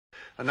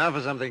And now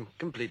for something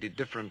completely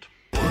different.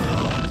 It's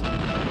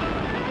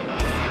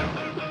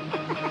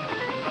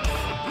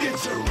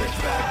a rich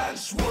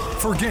man's world.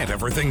 Forget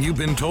everything you've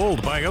been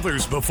told by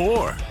others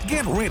before.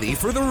 Get ready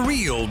for the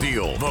real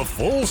deal, the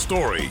full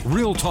story,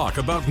 real talk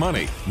about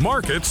money,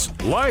 markets,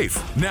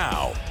 life.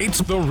 Now, it's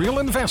The Real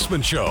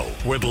Investment Show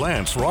with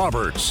Lance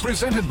Roberts,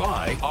 presented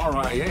by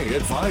RIA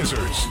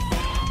Advisors.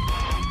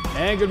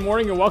 And good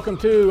morning and welcome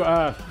to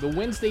the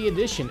Wednesday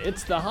edition.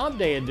 It's the Hump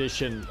Day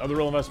edition of The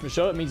Real Investment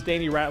Show. It means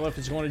Danny Ratliff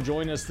is going to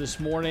join us this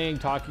morning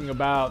talking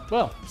about,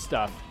 well,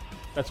 stuff.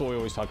 That's what we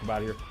always talk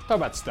about here. Talk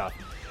about stuff.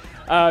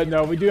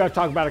 No, we do have to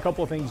talk about a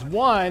couple of things.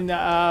 One,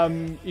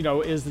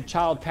 is the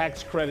child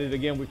tax credit.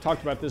 Again, we've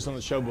talked about this on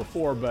the show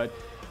before, but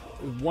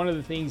one of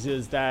the things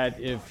is that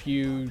if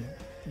you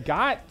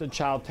got the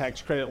child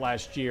tax credit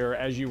last year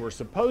as you were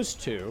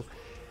supposed to,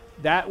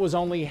 that was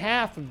only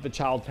half of the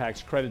child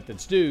tax credit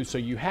that's due. So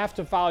you have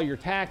to file your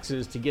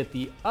taxes to get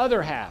the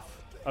other half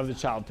of the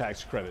child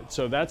tax credit.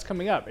 So that's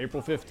coming up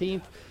April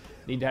 15th.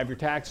 Need to have your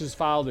taxes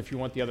filed if you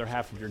want the other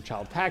half of your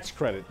child tax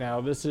credit. Now,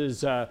 this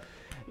is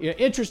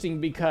interesting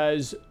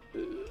because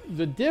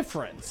the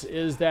difference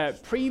is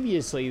that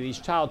previously these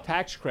child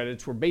tax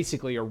credits were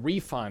basically a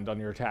refund on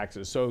your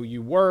taxes. So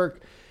you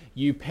work,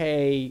 you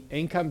pay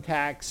income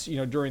tax,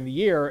 during the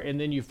year, and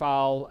then you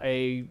file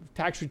a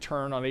tax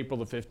return on April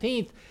the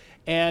 15th,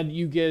 and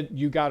you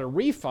got a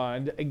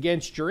refund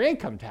against your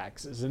income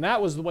taxes. And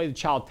that was the way the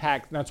child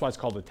tax, that's why it's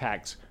called a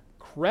tax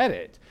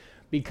credit,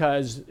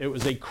 because it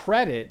was a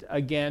credit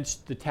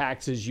against the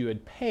taxes you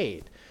had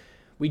paid.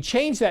 We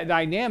changed that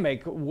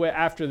dynamic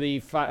after the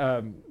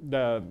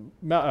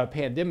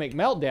pandemic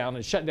meltdown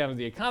and shutdown of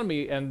the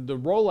economy and the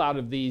rollout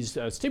of these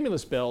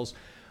stimulus bills.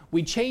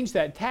 We changed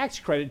that tax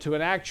credit to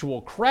an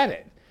actual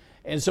credit.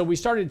 And so we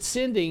started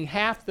sending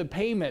half the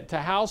payment to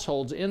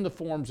households in the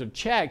forms of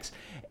checks.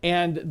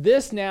 And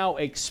this now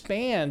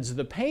expands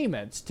the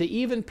payments to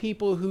even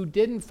people who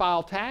didn't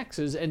file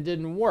taxes and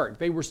didn't work.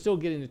 They were still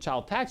getting the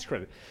child tax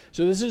credit.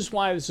 So this is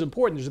why this is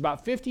important. There's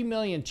about 50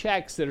 million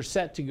checks that are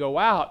set to go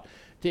out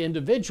to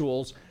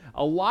individuals.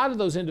 A lot of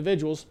those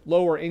individuals,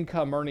 lower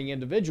income earning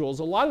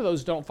individuals, a lot of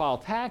those don't file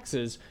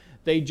taxes.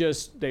 They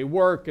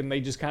work and they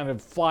just kind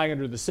of fly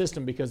under the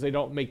system because they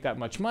don't make that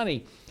much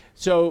money.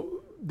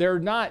 So they're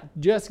not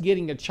just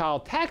getting a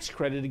child tax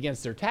credit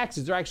against their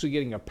taxes, they're actually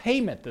getting a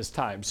payment this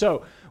time.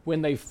 So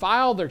when they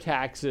file their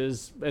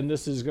taxes, and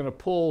this is going to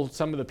pull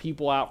some of the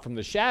people out from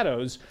the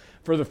shadows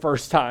for the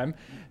first time,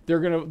 they're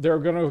going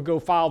to go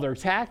file their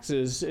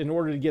taxes in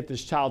order to get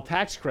this child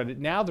tax credit.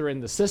 Now they're in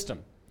the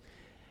system.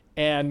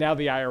 And now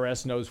the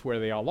IRS knows where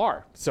they all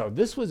are. So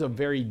this was a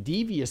very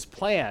devious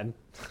plan.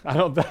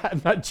 I'm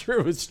not sure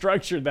it was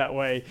structured that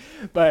way,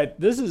 but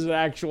this is an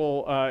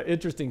actual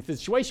interesting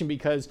situation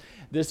because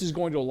this is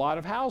going to a lot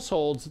of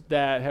households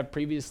that have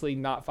previously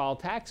not filed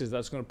taxes.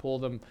 That's going to pull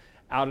them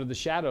out of the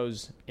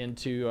shadows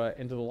into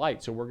the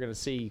light. So we're going to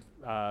see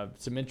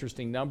some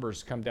interesting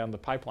numbers come down the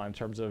pipeline in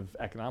terms of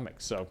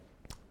economics. So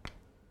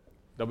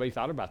nobody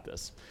thought about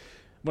this.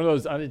 One of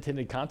those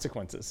unintended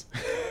consequences.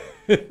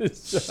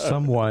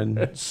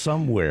 Someone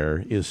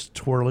somewhere is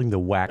twirling the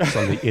wax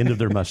on the end of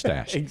their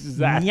mustache.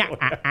 Exactly.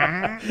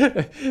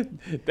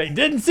 They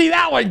didn't see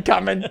that one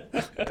coming.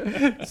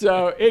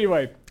 So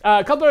anyway,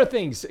 a couple other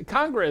things.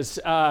 Congress,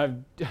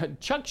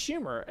 Chuck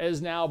Schumer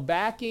is now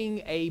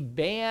backing a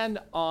ban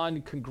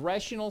on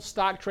congressional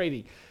stock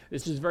trading.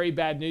 This is very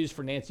bad news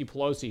for Nancy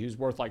Pelosi, who's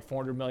worth like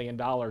 $400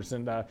 million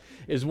and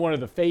is one of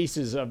the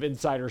faces of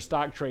insider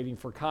stock trading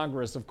for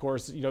Congress. Of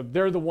course,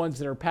 they're the ones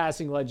that are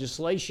passing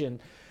legislation.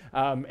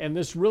 And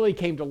this really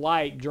came to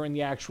light during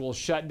the actual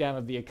shutdown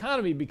of the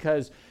economy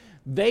because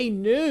they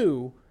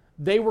knew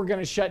they were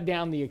going to shut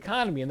down the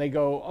economy. And they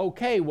go,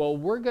 okay, well,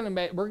 we're going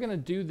to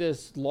do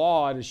this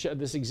law,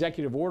 this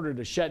executive order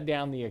to shut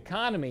down the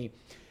economy.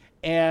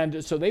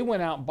 And so they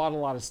went out and bought a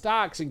lot of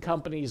stocks in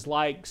companies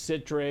like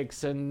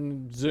Citrix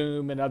and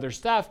Zoom and other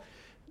stuff,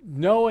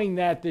 knowing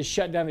that this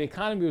shutdown of the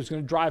economy was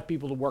going to drive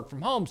people to work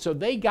from home. So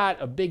they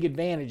got a big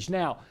advantage.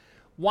 Now,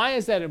 why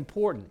is that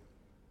important?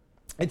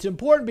 It's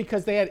important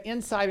because they had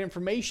inside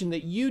information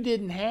that you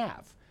didn't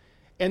have.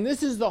 And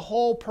this is the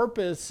whole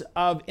purpose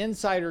of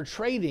insider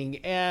trading.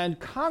 And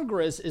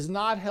Congress is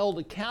not held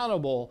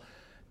accountable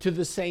to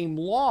the same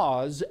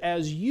laws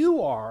as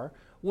you are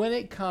when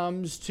it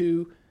comes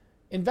to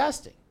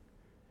investing.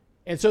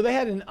 And so they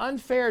had an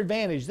unfair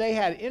advantage. They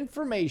had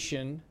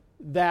information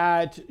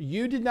that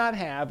you did not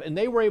have, and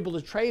they were able to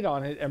trade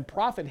on it and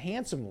profit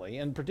handsomely,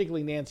 and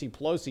particularly Nancy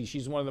Pelosi.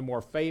 She's one of the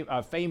more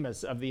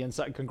famous of the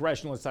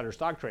congressional insider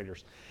stock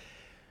traders.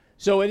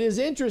 So it is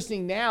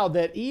interesting now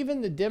that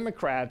even the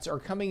Democrats are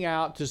coming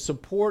out to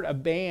support a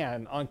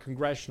ban on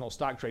congressional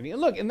stock trading.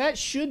 And look, and that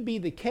should be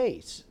the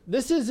case.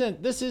 This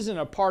isn't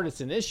a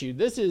partisan issue.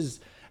 This is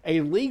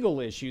a legal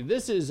issue.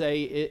 This is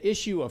a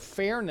issue of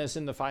fairness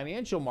in the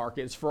financial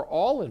markets for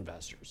all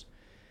investors.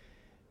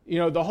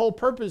 The whole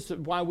purpose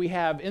of why we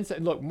have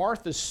look,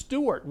 Martha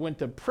Stewart went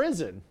to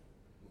prison.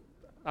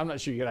 I'm not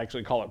sure you could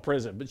actually call it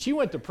prison, but she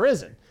went to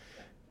prison.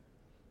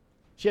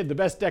 She had the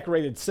best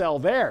decorated cell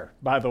there,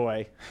 by the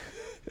way,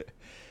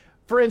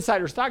 for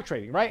insider stock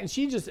trading, right? And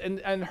she just,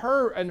 and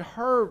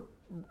her,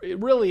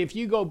 really, if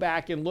you go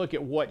back and look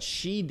at what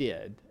she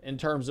did in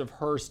terms of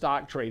her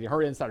stock trading,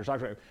 her insider stock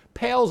trading,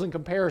 pales in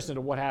comparison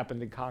to what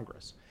happened in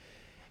Congress.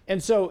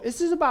 And so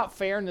this is about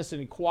fairness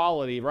and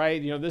equality,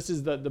 right? You know, this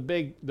is the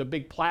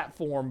big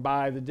platform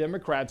by the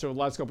Democrats over the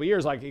last couple of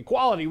years, like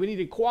equality. We need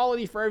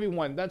equality for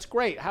everyone. That's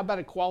great. How about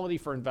equality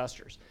for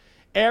investors?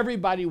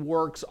 Everybody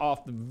works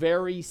off the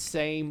very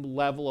same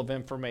level of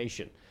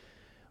information.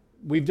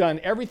 We've done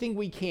everything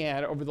we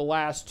can over the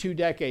last 2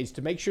 decades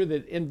to make sure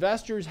that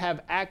investors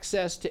have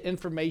access to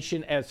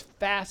information as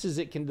fast as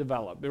it can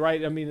develop,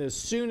 right? I mean, as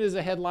soon as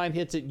a headline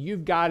hits it,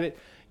 you've got it.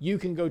 You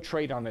can go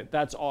trade on it.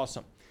 That's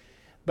awesome.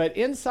 But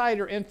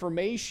insider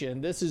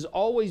information, this has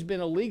always been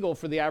illegal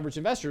for the average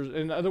investor.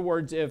 In other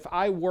words, if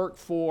I work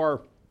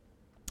for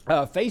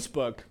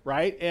Facebook,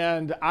 right,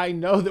 and I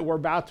know that we're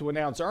about to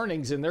announce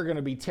earnings and they're going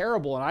to be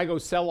terrible, and I go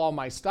sell all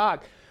my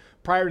stock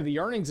prior to the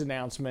earnings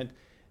announcement,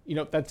 you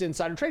know, that's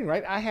insider trading,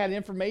 right? I had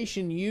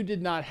information you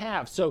did not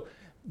have. So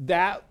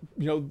that,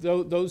 you know,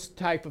 those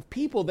type of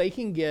people, they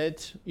can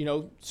get, you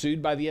know,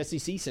 sued by the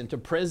SEC, sent to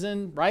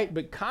prison, right?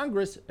 But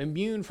Congress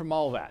immune from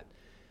all that.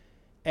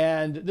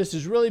 And this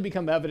has really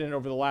become evident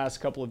over the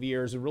last couple of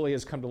years. It really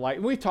has come to light.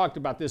 And we've talked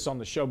about this on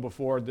the show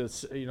before,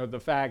 this, you know, the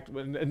fact,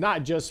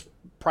 not just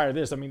prior to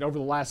this, I mean, over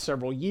the last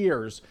several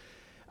years,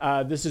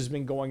 this has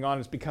been going on.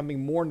 It's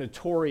becoming more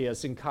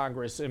notorious in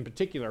Congress in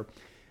particular.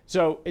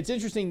 So it's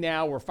interesting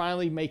now we're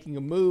finally making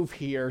a move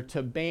here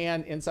to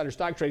ban insider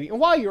stock trading. And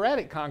while you're at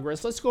it,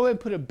 Congress, let's go ahead and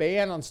put a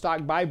ban on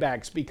stock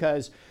buybacks,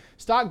 because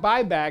stock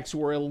buybacks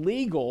were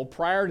illegal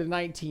prior to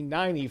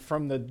 1990.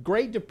 From the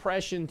Great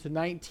Depression to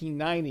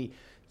 1990,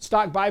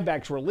 stock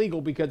buybacks were illegal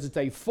because it's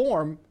a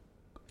form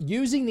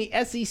using the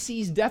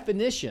SEC's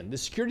definition, the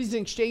Securities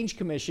and Exchange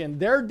Commission,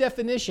 their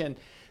definition.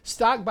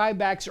 Stock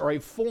buybacks are a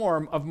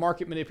form of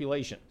market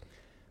manipulation.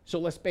 So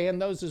let's ban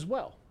those as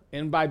well.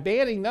 And by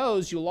banning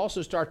those, you'll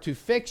also start to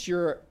fix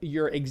your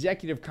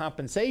executive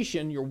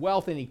compensation, your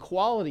wealth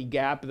inequality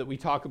gap that we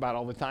talk about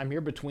all the time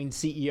here between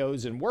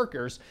CEOs and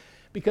workers,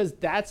 because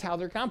that's how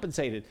they're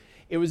compensated.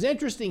 It was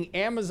interesting,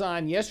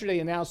 Amazon yesterday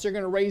announced they're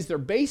going to raise their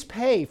base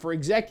pay for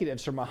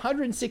executives from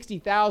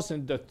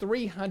 $160,000 to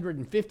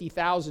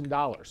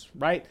 $350,000,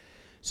 right?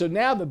 So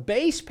now the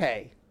base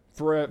pay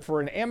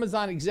for an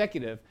Amazon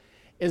executive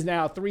is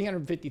now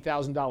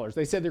 $350,000.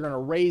 They said they're going to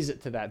raise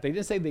it to that. They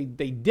didn't say they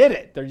did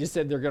it. They just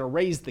said they're going to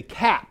raise the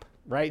cap,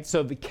 right?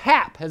 So the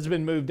cap has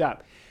been moved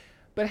up.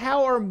 But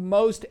how are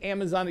most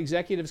Amazon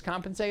executives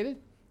compensated?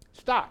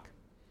 Stock.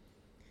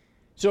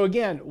 So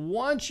again,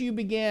 once you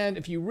begin,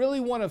 if you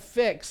really want to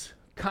fix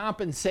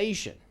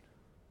compensation,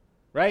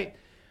 right?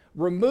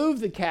 Remove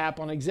the cap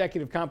on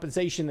executive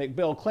compensation that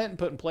Bill Clinton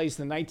put in place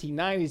in the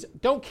 1990s.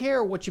 Don't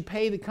care what you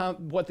pay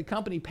what the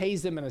company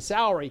pays them in a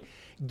salary.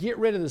 Get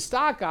rid of the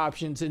stock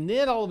options, and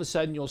then all of a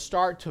sudden you'll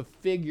start to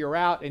figure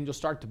out and you'll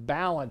start to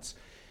balance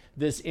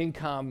this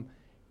income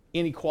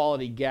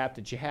inequality gap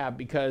that you have,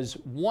 because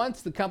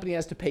once the company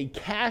has to pay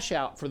cash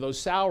out for those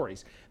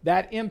salaries,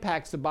 that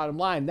impacts the bottom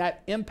line,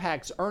 that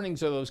impacts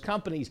earnings of those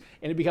companies,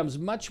 and it becomes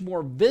much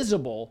more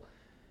visible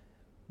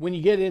when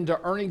you get into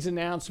earnings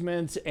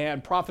announcements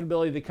and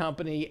profitability of the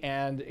company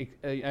and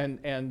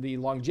the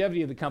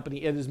longevity of the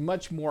company. It is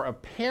much more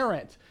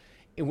apparent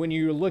when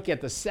you look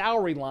at the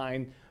salary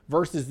line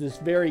versus this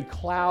very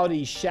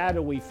cloudy,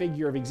 shadowy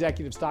figure of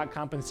executive stock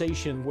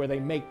compensation where they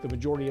make the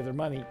majority of their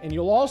money. And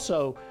you'll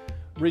also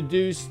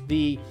reduce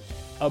the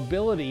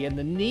ability and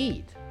the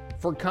need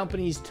for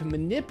companies to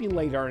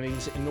manipulate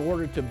earnings in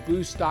order to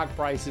boost stock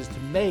prices to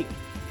make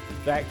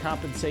that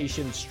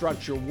compensation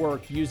structure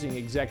work using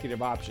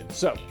executive options.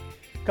 So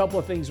a couple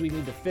of things we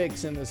need to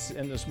fix in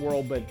this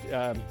world, but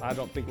I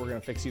don't think we're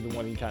going to fix either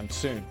one anytime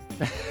soon.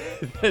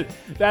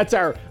 That's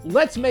our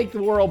Let's Make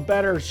the World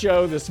Better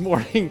show this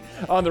morning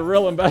on the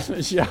Real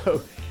Investment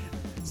Show.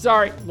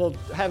 Sorry,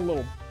 had a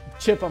little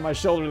chip on my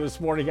shoulder this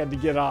morning, had to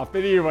get off. But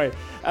anyway,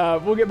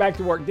 we'll get back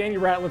to work. Danny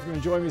Ratliff's going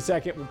to join me in a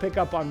second. We'll pick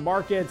up on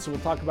markets. We'll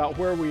talk about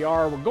where we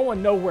are. We're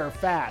going nowhere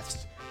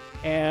fast.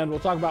 And we'll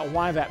talk about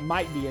why that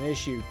might be an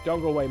issue. Don't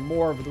go away.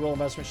 More of the Real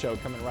Investment Show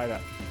coming right up.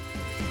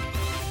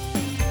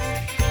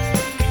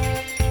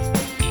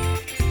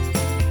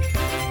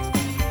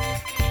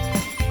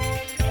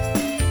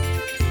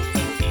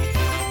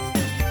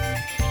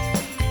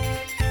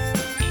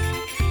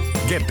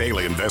 Get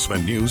daily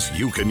investment news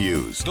you can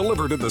use,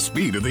 delivered at the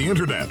speed of the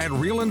internet at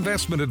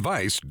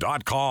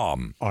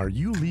realinvestmentadvice.com. Are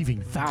you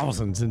leaving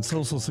thousands in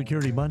Social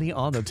Security money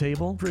on the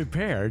table?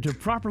 Prepare to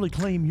properly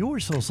claim your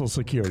Social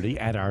Security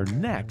at our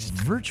next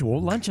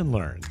virtual Lunch and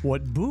Learn.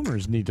 What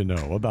boomers need to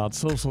know about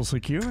Social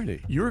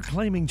Security. Your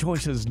claiming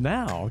choices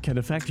now can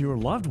affect your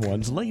loved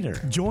ones later.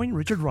 Join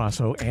Richard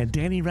Rosso and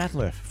Danny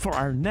Ratliff for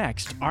our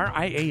next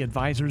RIA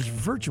Advisors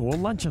virtual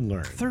Lunch and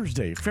Learn,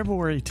 Thursday,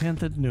 February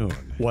 10th at noon.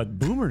 What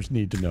boomers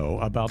need to know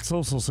about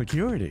Social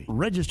Security.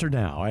 Register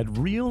now at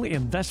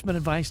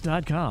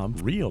realinvestmentadvice.com.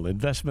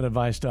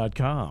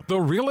 realinvestmentadvice.com. The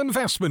Real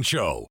Investment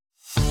Show.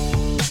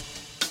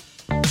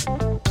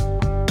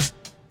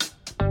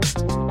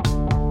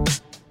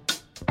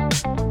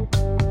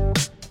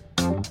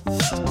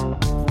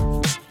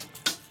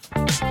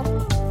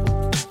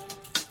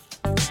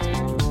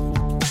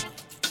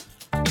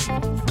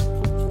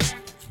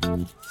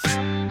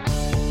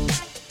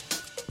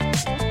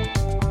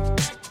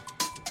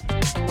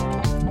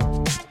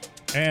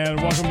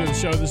 And welcome to the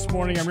show this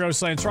morning. I'm your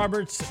host, Lance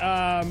Roberts.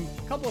 A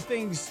couple of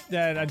things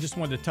that I just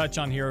wanted to touch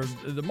on here.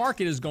 The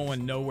market is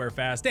going nowhere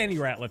fast. Danny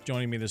Ratliff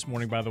joining me this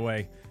morning, by the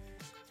way.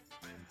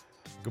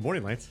 Good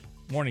morning, Lance.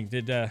 Morning.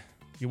 Did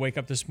you wake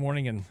up this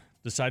morning and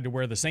decide to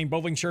wear the same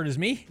bowling shirt as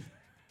me?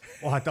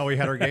 Well, I thought we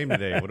had our game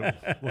today.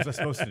 What was I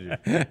supposed to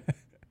do?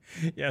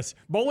 Yes,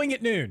 bowling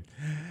at noon.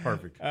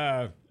 Perfect.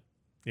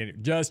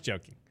 Just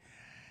joking.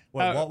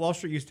 Well, Wall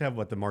Street used to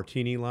have, the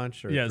martini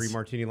lunch or Yes. 3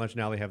 martini lunch.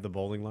 Now they have the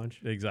bowling lunch.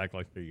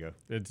 Exactly. There you go.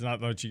 It's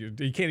not much you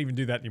can't even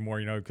do that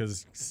anymore,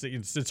 because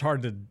it's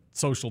hard to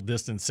social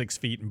distance 6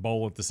 feet and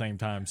bowl at the same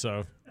time.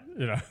 So,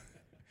 you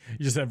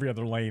just every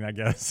other lane, I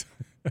guess.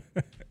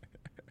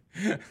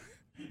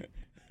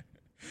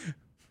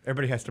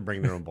 Everybody has to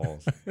bring their own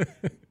balls.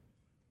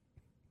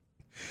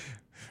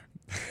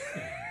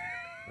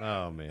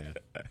 Oh, man.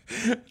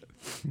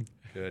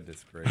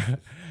 Goodness gracious.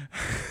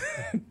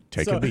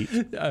 Take a beat.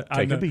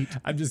 Take a beat.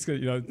 I'm just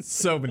going to,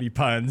 so many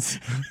puns,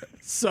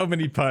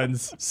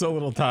 so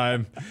little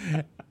time.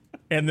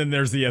 And then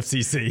there's the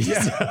FCC.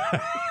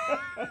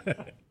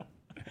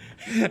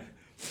 Yeah.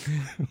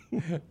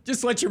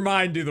 Just let your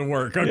mind do the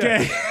work,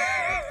 okay?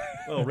 Yeah.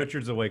 Well,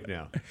 Richard's awake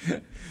now.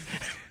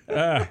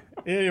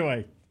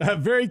 Anyway,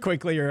 very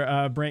quickly,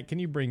 Brent, can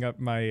you bring up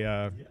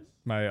my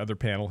my other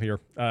panel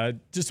here?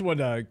 Just want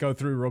to go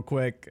through real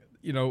quick.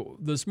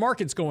 This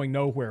market's going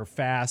nowhere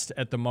fast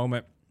at the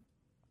moment,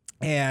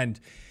 and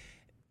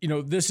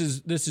this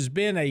has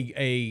been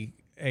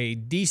a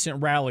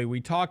decent rally. We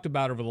talked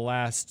about over the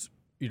last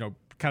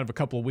kind of a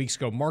couple of weeks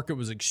ago. Market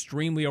was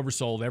extremely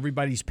oversold.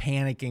 Everybody's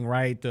panicking,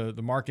 right? The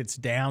market's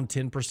down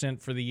 10%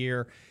 for the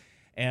year.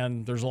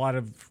 And there's a lot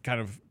of kind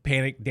of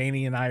panic.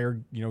 Danny and I are,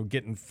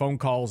 getting phone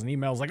calls and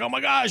emails like, oh my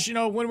gosh, when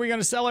are we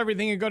going to sell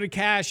everything and go to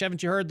cash?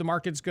 Haven't you heard the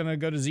market's going to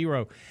go to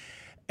zero?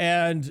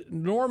 And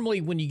normally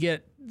when you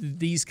get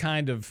these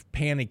kind of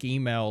panic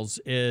emails,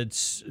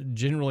 it's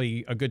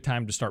generally a good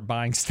time to start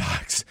buying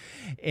stocks.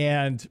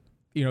 And,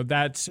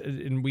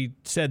 and we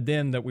said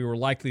then that we were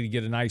likely to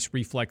get a nice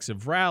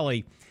reflexive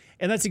rally.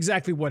 And that's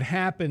exactly what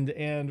happened.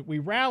 And we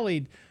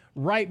rallied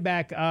right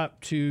back up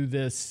to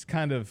this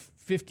kind of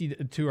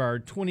to our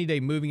 20-day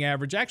moving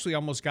average, actually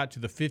almost got to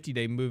the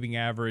 50-day moving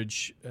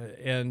average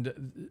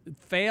and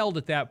failed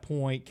at that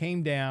point,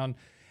 came down,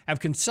 have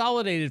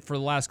consolidated for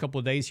the last couple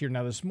of days here.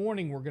 Now this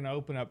morning, we're going to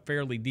open up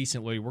fairly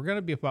decently. We're going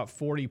to be about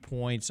 40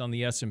 points on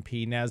the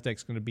S&P.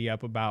 NASDAQ's going to be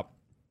up about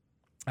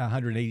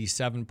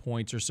 187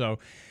 points or so.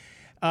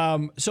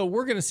 So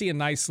we're going to see a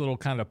nice little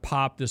kind of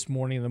pop this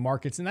morning in the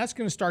markets, and that's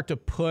going to start to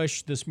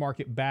push this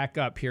market back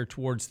up here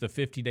towards the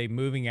 50-day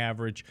moving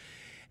average.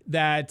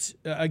 That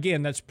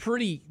again, that's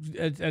pretty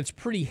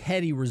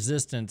heady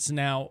resistance.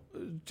 Now,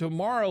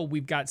 tomorrow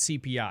we've got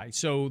CPI,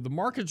 so the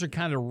markets are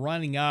kind of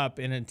running up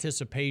in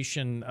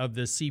anticipation of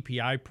the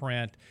CPI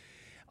print,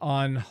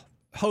 on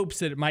hopes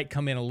that it might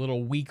come in a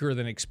little weaker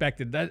than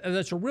expected.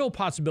 That's a real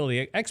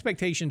possibility.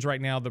 Expectations right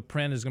now, the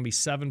print is going to be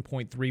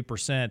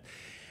 7.3%.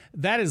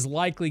 That is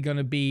likely going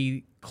to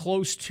be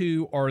close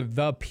to or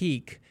the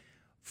peak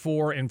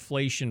for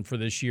inflation for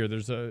this year.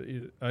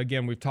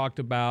 Again, we've talked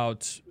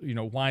about,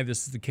 why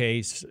this is the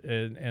case,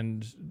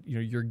 and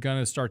you're going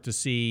to start to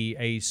see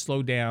a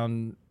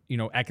slowdown,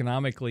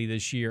 economically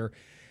this year.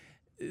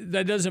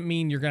 That doesn't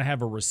mean you're going to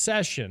have a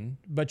recession,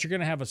 but you're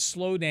going to have a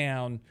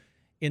slowdown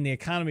in the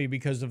economy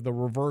because of the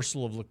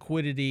reversal of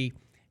liquidity.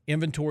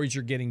 Inventories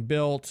are getting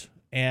built,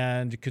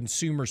 and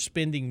consumer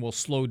spending will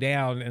slow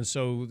down. And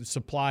so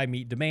supply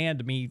meet demand,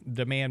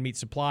 demand meet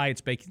supply.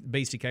 It's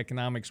basic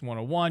economics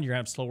 101. You're going to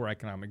have slower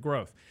economic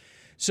growth.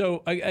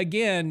 So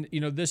again,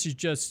 this is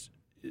just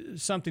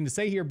something to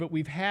say here, but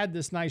we've had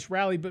this nice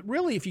rally. But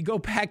really, if you go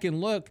back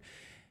and look,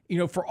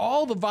 for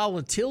all the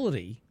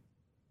volatility,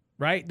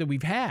 right, that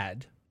we've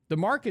had, the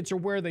markets are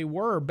where they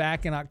were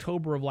back in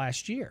October of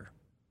last year,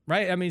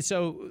 right? I mean,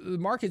 so the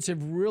markets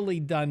have really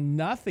done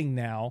nothing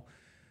now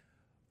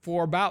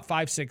for about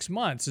 5-6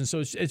 months. And so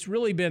it's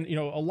really been,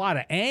 a lot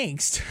of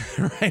angst,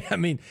 right? I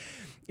mean,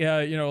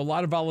 a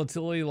lot of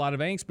volatility, a lot of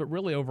angst, but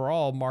really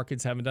overall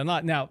markets haven't done a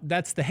lot. Now,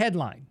 that's the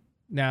headline.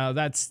 Now,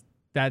 that's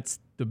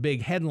the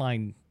big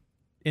headline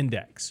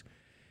index.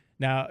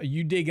 Now,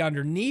 you dig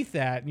underneath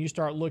that and you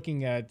start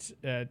looking at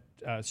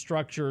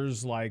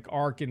structures like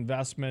ARK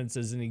Investments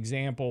as an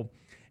example.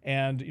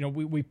 And,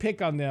 we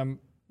pick on them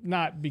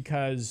not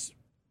because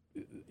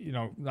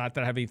not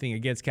that I have anything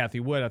against Kathy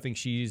Wood. I think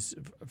she's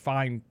a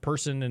fine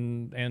person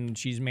and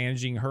she's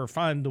managing her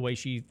fund the way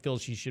she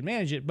feels she should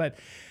manage it. But,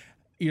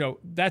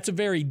 that's a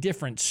very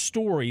different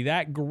story.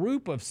 That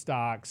group of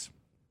stocks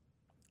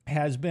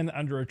has been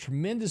under a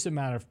tremendous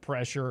amount of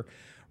pressure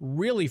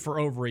really for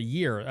over a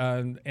year.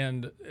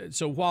 And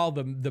so while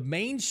the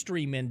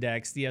mainstream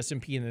index, the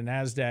S&P and the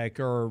NASDAQ,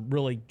 are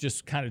really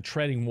just kind of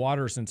treading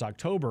water since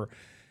October,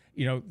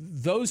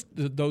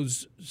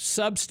 those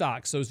sub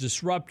stocks, those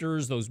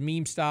disruptors, those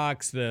meme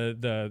stocks,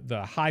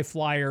 the high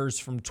flyers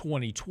from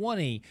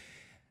 2020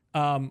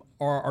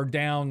 are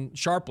down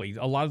sharply.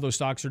 A lot of those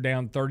stocks are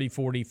down 30,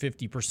 40,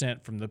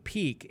 50% from the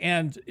peak.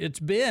 And it's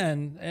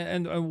been,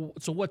 and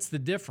so what's the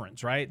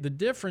difference, right? The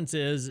difference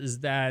is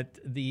that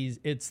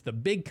it's the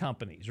big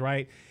companies,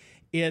 right?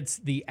 It's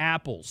the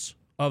Apples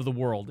of the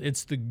world.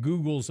 It's the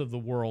Googles of the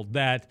world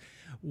that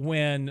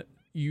when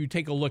you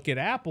take a look at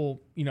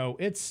Apple,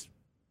 it's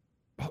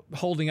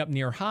holding up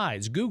near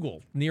highs.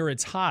 Google near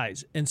its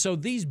highs. And so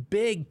these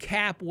big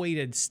cap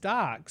weighted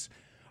stocks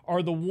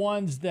are the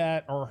ones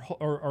that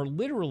are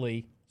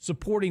literally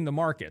supporting the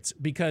markets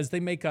because they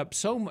make up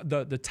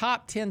the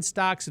top 10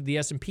 stocks of the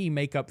S&P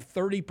make up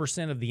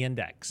 30% of the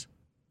index,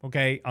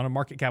 okay, on a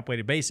market cap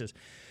weighted basis.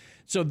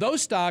 So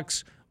those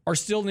stocks are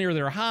still near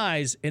their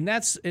highs, and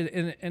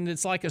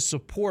it's like a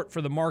support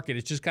for the market.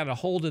 It's just kind of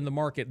holding the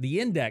market, the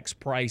index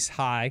price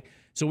high.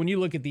 So when you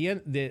look at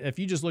if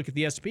you just look at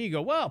the S&P, you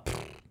go, well,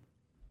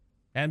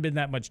 hadn't been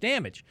that much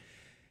damage.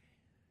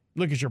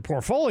 Look at your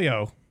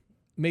portfolio.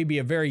 Maybe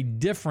a very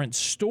different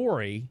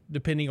story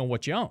depending on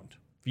what you owned.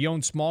 If you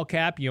own small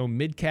cap, you own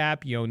mid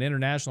cap, you own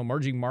international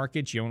emerging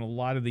markets, you own a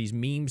lot of these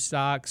meme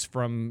stocks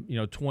from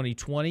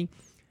 2020,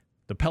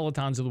 the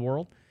Pelotons of the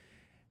world.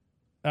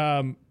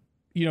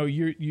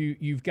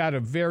 You've got a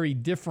very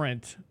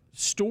different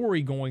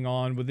story going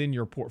on within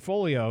your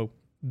portfolio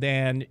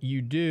than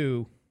you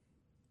do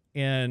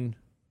in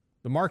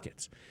the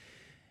markets.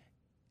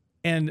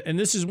 And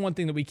this is one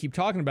thing that we keep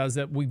talking about is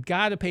that we've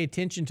got to pay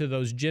attention to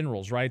those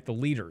generals, right? The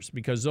leaders,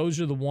 because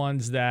those are the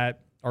ones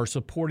that are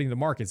supporting the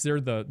markets.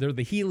 They're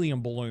the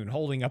helium balloon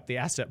holding up the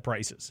asset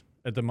prices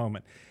at the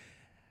moment.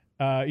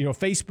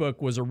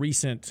 Facebook was a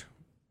recent,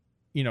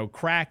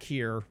 crack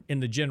here in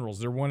the generals.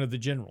 They're one of the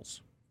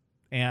generals.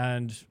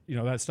 And,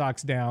 that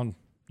stock's down,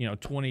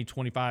 20,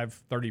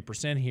 25,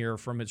 30% here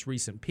from its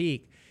recent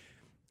peak.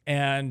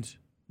 And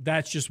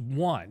that's just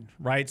one,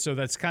 right? So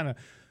that's kind of,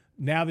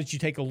 now that you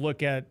take a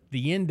look at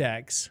the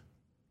index,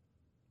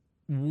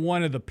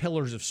 one of the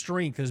pillars of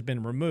strength has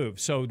been removed.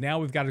 So now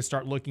we've got to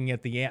start looking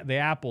at the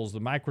Apples, the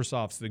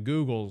Microsofts, the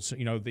Googles,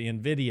 the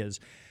NVIDIAs.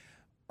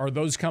 Are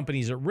those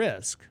companies at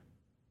risk?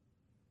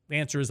 The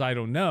answer is I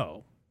don't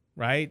know,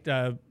 right?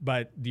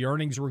 But the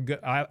earnings were good.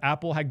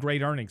 Apple had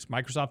great earnings.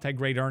 Microsoft had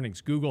great earnings.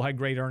 Google had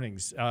great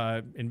earnings.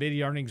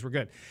 NVIDIA earnings were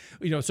good.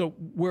 So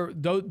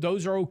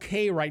those are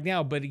okay right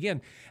now. But again,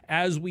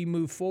 as we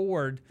move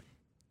forward,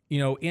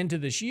 into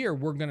this year,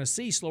 we're going to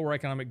see slower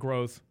economic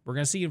growth. We're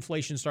going to see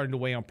inflation starting to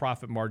weigh on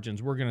profit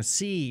margins. We're going to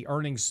see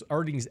earnings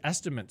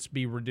estimates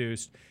be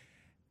reduced.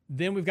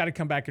 Then we've got to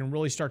come back and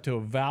really start to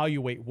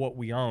evaluate what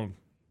we own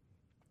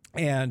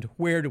and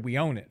where do we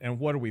own it and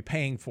what are we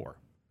paying for?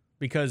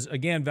 Because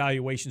again,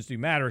 valuations do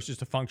matter. It's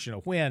just a function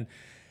of when.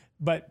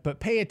 But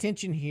pay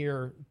attention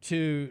here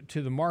to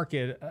the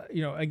market.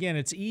 Again,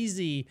 it's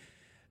easy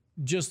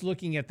just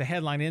looking at the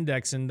headline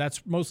index, and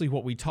that's mostly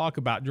what we talk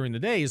about during the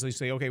day, is they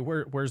say, okay,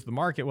 where's the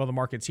market? Well, the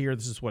market's here.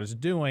 This is what it's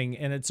doing.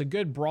 And it's a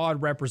good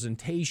broad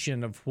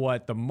representation of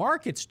what the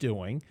market's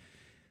doing,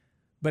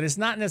 but it's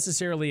not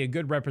necessarily a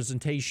good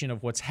representation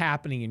of what's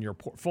happening in your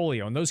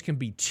portfolio. And those can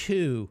be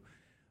two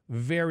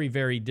very,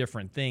 very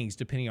different things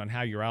depending on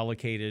how you're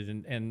allocated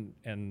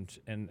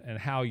and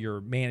how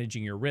you're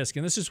managing your risk.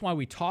 And this is why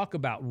we talk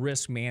about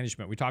risk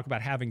management. We talk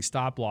about having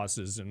stop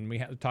losses, and we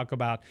talk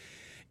about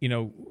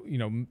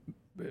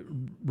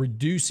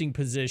reducing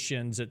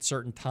positions at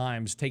certain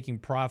times, taking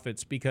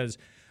profits, because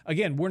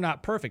again, we're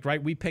not perfect,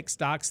 right? We pick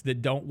stocks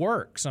that don't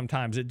work.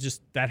 Sometimes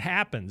that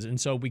happens. And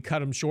so we cut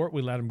them short,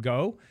 we let them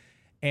go.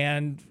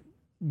 And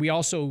we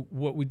also,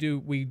 we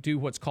do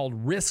what's called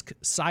risk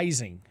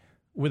sizing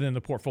within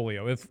the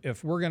portfolio.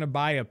 If we're going to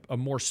buy a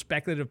more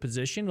speculative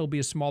position, it'll be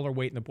a smaller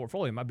weight in the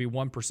portfolio. It might be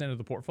 1% of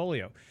the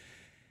portfolio.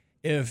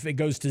 If it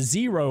goes to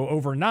zero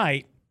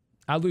overnight,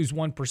 I lose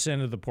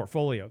 1% of the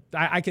portfolio.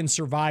 I can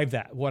survive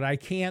that. What I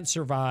can't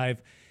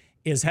survive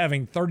is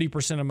having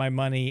 30% of my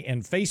money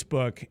in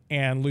Facebook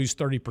and lose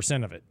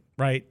 30% of it,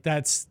 right?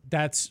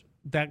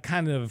 That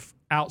kind of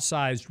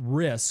outsized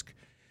risk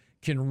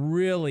can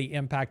really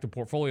impact the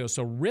portfolio.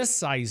 So risk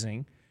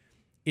sizing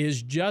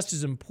is just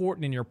as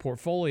important in your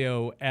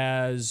portfolio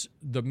as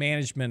the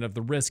management of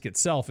the risk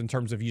itself in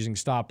terms of using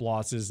stop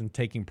losses and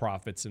taking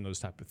profits and those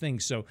type of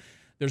things. So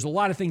there's a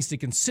lot of things to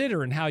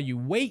consider in how you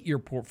weight your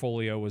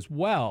portfolio as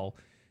well.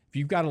 If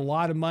you've got a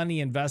lot of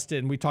money invested,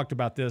 and we talked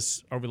about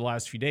this over the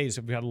last few days,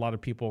 we've had a lot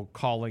of people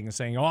calling and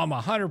saying, I'm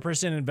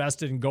 100%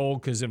 invested in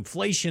gold because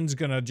inflation's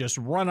going to just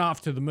run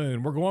off to the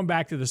moon. We're going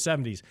back to the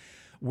 70s.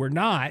 We're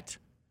not.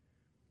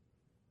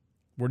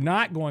 We're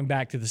not going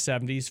back to the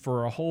 70s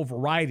for a whole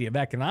variety of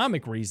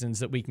economic reasons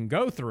that we can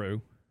go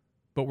through,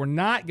 but we're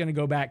not going to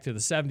go back to the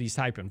 70s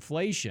type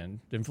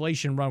inflation. The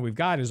inflation run we've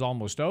got is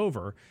almost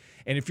over.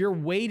 And if you're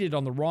weighted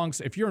on the wrong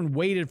side, if you're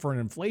weighted for an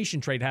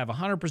inflation trade, have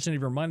 100%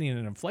 of your money in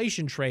an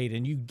inflation trade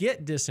and you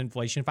get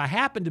disinflation, if I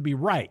happen to be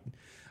right,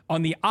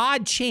 on the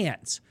odd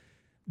chance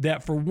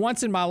that for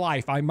once in my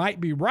life I might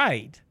be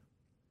right,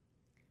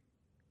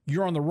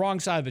 you're on the wrong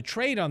side of the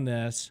trade on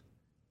this,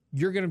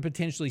 you're going to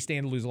potentially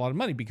stand to lose a lot of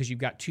money because you've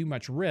got too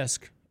much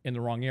risk in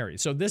the wrong area.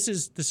 So this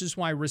is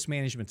why risk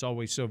management's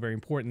always so very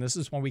important. This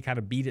is why we kind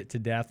of beat it to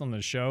death on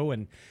the show.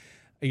 And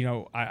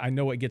I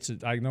know it gets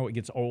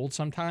old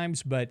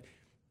sometimes, but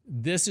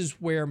this is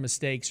where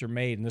mistakes are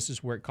made, and this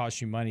is where it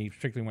costs you money,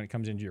 particularly when it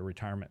comes into your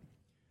retirement.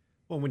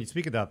 Well, when you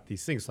speak about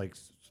these things, like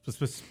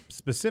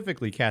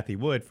specifically Kathy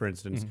Wood, for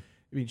instance,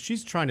 I mean,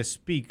 she's trying to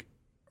speak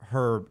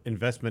her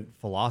investment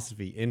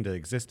philosophy into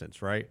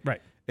existence, right?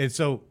 Right. And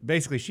so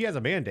basically she has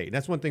a mandate. And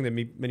that's one thing that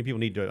many people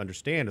need to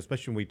understand,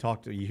 especially when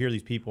you hear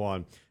these people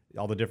on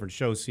all the different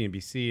shows,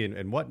 CNBC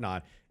and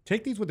whatnot.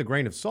 Take these with a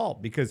grain of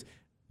salt, because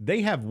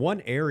they have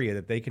one area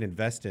that they can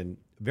invest in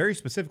very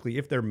specifically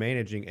if they're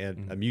managing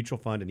a mutual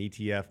fund, an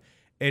ETF.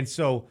 And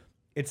so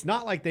it's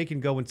not like they can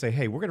go and say,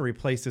 hey, we're going to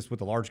replace this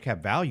with a large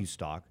cap value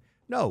stock.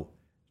 No,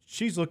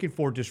 she's looking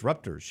for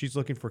disruptors. She's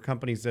looking for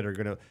companies that are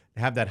going to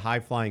have that high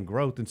flying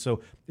growth. And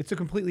so it's a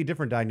completely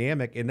different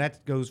dynamic. And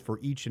that goes for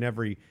each and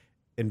every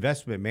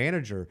investment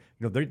manager.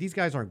 These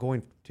guys aren't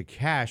going to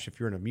cash if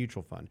you're in a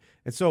mutual fund.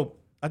 And so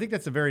I think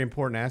that's a very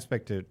important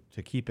aspect to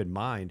keep in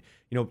mind.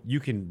 You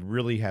can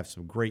really have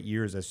some great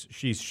years, as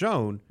she's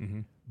shown,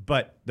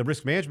 but the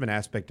risk management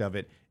aspect of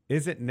it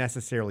isn't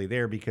necessarily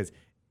there, because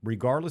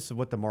regardless of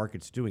what the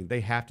market's doing, they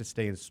have to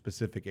stay in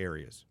specific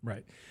areas.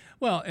 Right.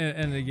 Well,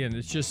 and again,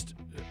 it's just,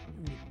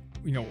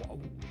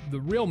 the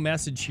real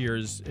message here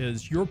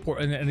is your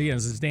and again,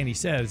 as Danny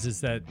says, is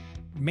that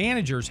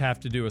managers have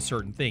to do a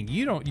certain thing.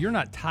 You're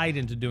not tied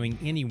into doing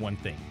any one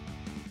thing.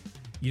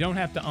 You don't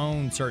have to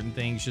own certain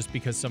things just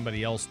because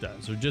somebody else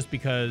does, or just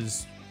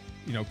because,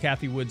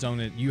 Kathy Wood's own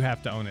it, you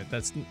have to own it.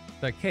 That's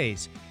the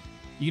case.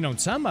 You can own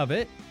some of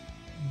it.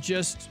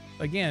 Just,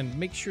 again,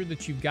 make sure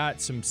that you've got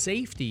some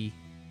safety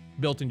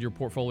built into your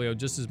portfolio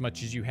just as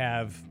much as you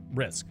have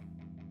risk.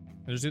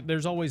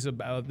 There's always a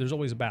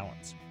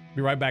balance.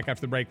 Be right back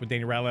after the break with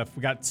Danny Ratliff.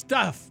 We got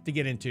stuff to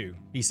get into,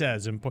 he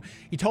says.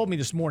 He told me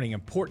this morning,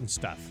 important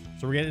stuff.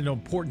 So we're getting into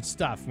important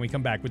stuff when we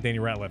come back with Danny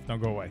Ratliff. Don't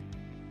go away.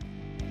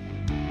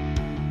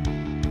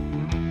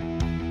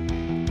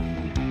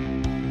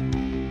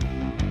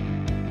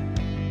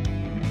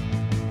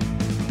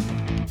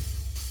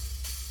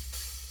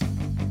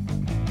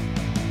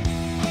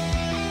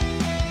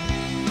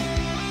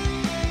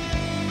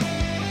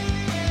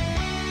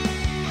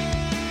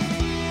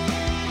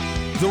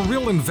 The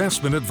Real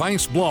Investment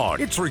Advice blog.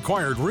 It's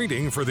required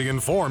reading for the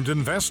informed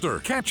investor.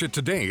 Catch it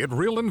today at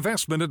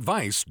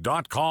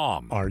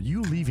realinvestmentadvice.com. Are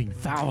you leaving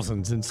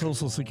thousands in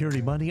Social Security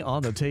money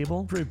on the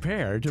table?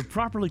 Prepare to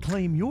properly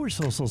claim your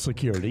Social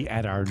Security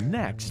at our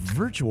next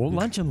virtual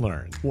Lunch and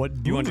Learn.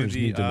 What boomers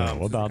need to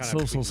know about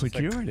Social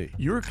Security.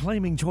 Your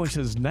claiming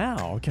choices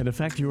now can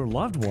affect your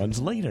loved ones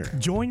later.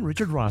 Join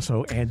Richard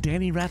Rosso and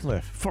Danny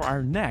Ratliff for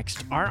our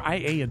next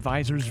RIA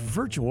Advisors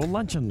virtual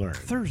Lunch and Learn,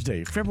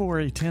 Thursday,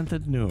 February 10th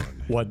at noon.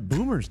 What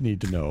boomers need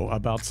to know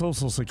about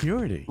Social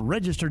Security.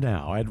 Register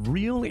now at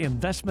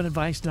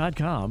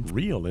realinvestmentadvice.com.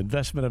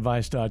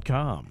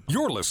 Realinvestmentadvice.com.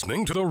 You're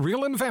listening to The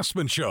Real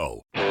Investment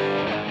Show.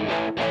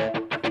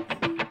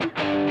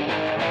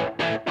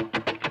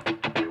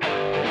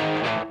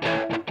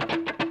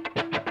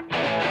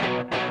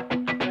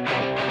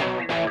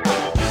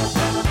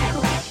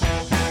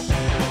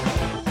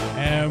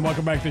 And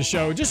welcome back to the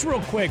show. Just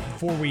real quick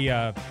before we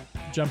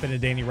jump into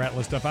Danny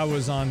Ratliff stuff. I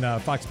was on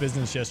Fox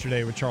Business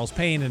yesterday with Charles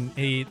Payne, and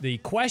the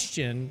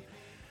question,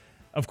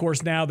 of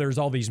course, now there's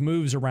all these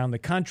moves around the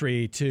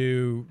country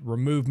to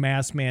remove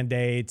mask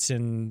mandates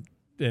and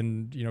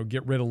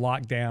get rid of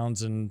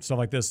lockdowns and stuff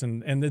like this.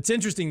 And it's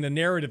interesting, the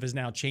narrative is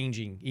now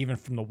changing even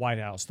from the White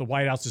House. The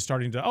White House is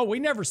starting to, we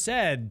never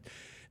said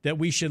that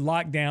we should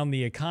lock down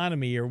the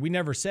economy, or we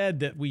never said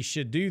that we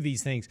should do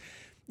these things.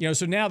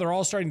 So now they're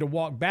all starting to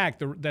walk back.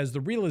 There's the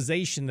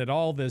realization that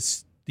all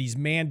these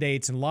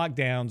mandates and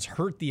lockdowns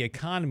hurt the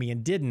economy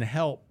and didn't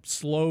help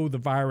slow the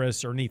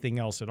virus or anything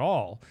else at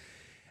all.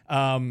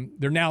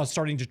 They're now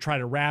starting to try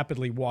to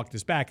rapidly walk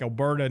this back.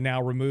 Alberta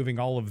now removing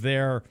all of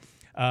their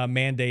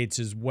mandates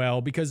as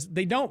well, because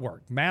they don't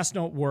work. Masks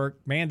don't work.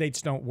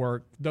 Mandates don't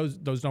work. Those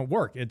don't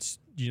work. It's,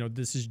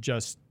 this is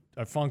just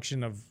a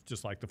function of,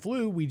 just like the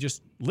flu, we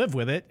just live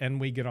with it and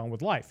we get on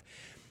with life.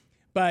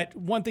 But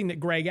one thing that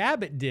Greg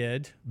Abbott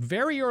did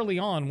very early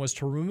on was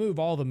to remove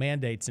all the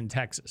mandates in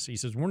Texas. He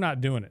says, we're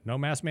not doing it. No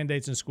mask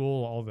mandates in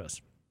school, all of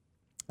this.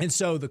 And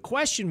so the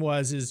question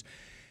is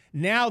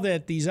now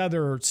that these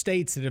other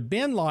states that have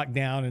been locked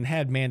down and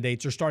had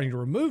mandates are starting to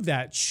remove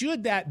that,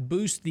 should that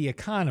boost the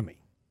economy,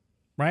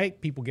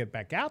 right? People get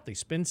back out, they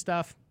spend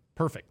stuff,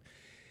 perfect.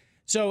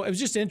 So it was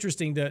just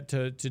interesting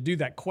to do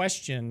that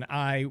question.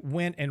 I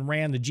went and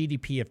ran the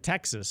GDP of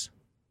Texas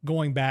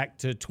going back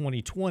to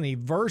 2020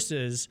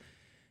 versus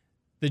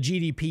the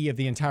GDP of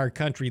the entire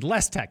country,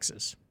 less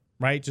Texas,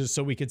 right? Just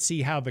so we could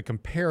see how the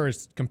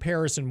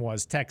comparison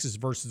was, Texas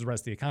versus the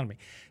rest of the economy.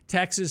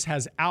 Texas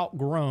has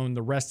outgrown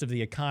the rest of the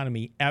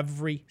economy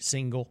every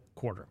single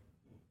quarter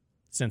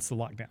since the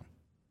lockdown.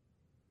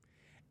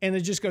 And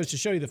it just goes to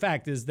show you the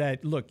fact is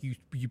that, look,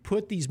 you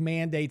put these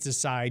mandates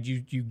aside,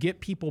 you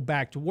get people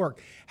back to work.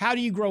 How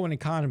do you grow an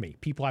economy?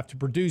 People have to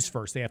produce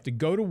first. They have to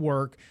go to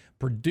work,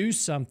 produce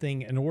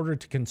something in order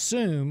to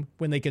consume.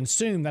 When they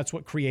consume, that's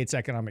what creates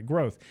economic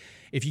growth.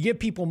 If you give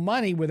people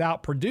money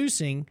without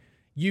producing,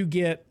 you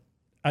get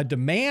a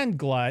demand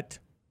glut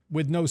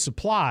with no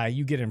supply.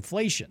 You get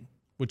inflation,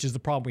 which is the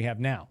problem we have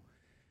now.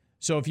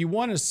 So if you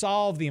want to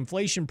solve the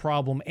inflation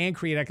problem and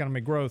create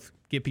economic growth,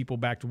 get people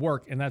back to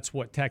work. And that's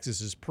what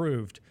Texas has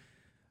proved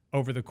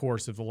over the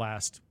course of the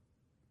last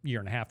year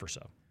and a half or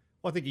so.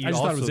 Well, I think I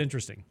just thought it was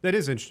interesting. That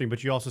is interesting,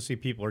 but you also see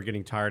people are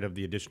getting tired of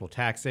the additional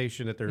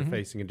taxation that they're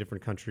facing in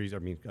different countries. I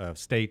mean,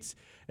 states.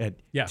 And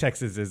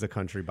Texas is a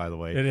country, by the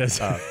way. It is.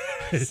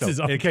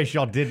 So in case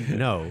y'all didn't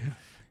know.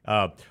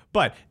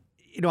 But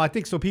I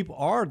think so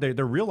people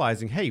they're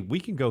realizing, hey, we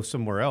can go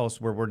somewhere else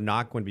where we're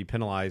not going to be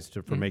penalized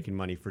for making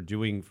money, for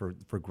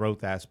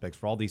growth aspects,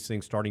 for all these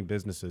things, starting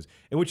businesses,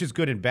 and which is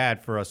good and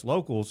bad for us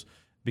locals,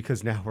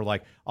 because now we're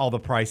like, all the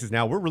prices,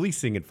 now we're really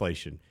seeing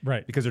inflation.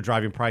 Right. Because they're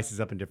driving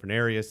prices up in different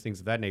areas, things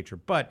of that nature.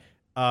 But,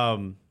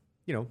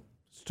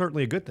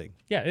 certainly a good thing.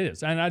 Yeah, it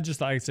is. And I just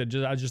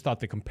thought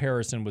the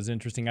comparison was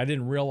interesting. I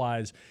didn't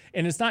realize,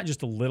 and it's not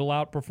just a little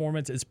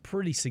outperformance, it's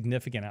pretty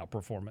significant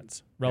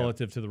outperformance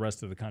relative to the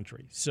rest of the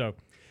country. So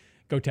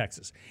go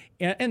Texas.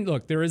 And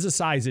look, there is a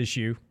size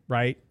issue,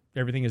 right?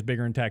 Everything is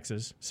bigger in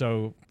Texas.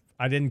 So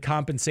I didn't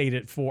compensate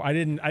it for, I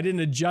didn't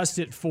adjust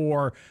it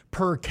for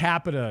per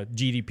capita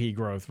GDP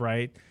growth,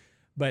 right?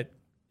 But,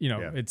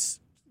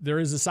 there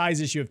is a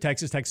size issue of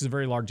Texas. Texas is a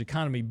very large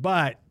economy,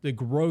 but the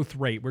growth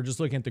rate, we're just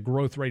looking at the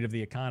growth rate of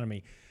the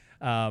economy,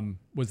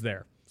 was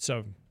there.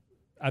 So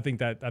I think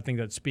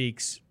that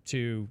speaks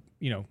to,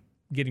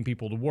 getting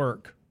people to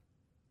work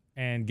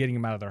and getting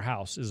them out of their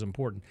house is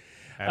important.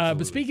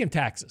 But speaking of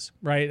taxes,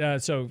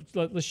 right? So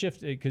let's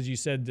shift it, because you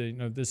said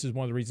this is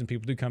one of the reasons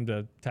people do come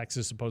to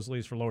Texas, supposedly,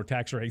 is for lower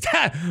tax rates.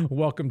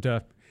 Welcome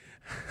to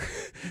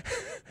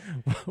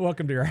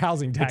your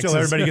housing taxes.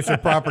 Until everybody gets their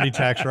property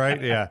tax,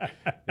 right? Yeah.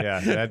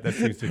 That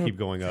seems to keep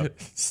going up.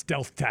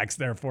 Stealth tax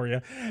there for you.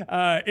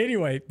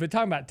 Anyway, but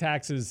talking about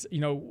taxes,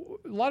 a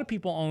lot of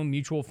people own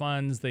mutual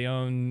funds. They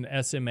own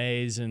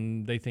SMAs,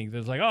 and they think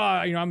there's like,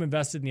 I'm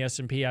invested in the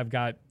S&P. I've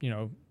got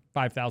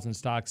 5,000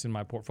 stocks in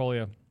my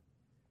portfolio.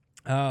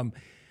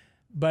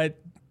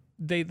 But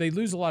they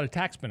lose a lot of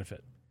tax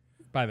benefit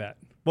by that.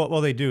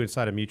 Well, they do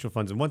inside of mutual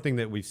funds. And one thing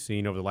that we've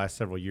seen over the last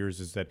several years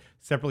is that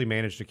separately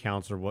managed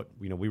accounts, or what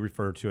we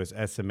refer to as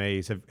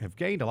SMAs, have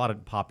gained a lot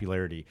of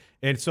popularity.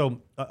 And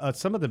so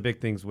some of the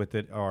big things with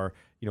it are,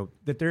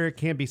 that there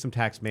can be some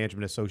tax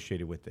management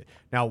associated with it.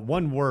 Now,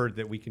 one word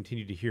that we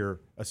continue to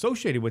hear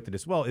associated with it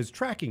as well is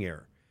tracking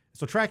error.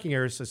 So tracking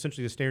error is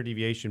essentially the standard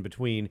deviation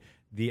between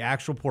the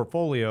actual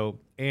portfolio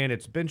and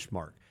its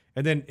benchmark.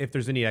 And then if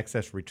there's any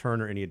excess return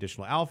or any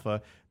additional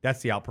alpha,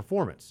 that's the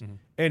outperformance.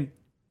 And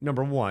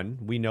number one,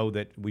 we know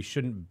that we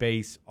shouldn't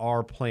base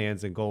our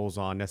plans and goals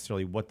on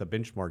necessarily what the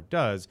benchmark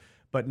does.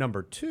 But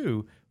number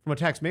two, from a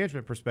tax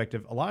management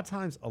perspective, a lot of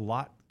times a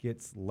lot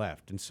gets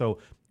left. And so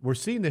we're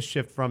seeing this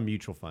shift from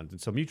mutual funds.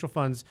 And so mutual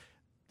funds,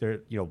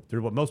 they're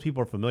what most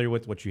people are familiar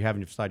with, what you have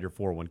inside your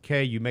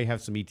 401k. You may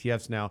have some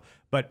ETFs now,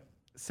 but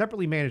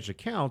separately managed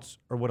accounts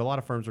are what a lot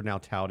of firms are now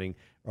touting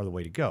are the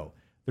way to go.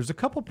 There's a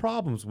couple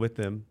problems with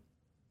them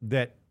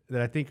that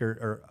I think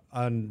are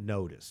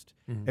unnoticed.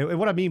 And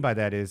what I mean by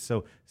that is,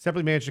 so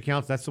separately managed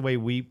accounts, that's the way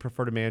we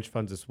prefer to manage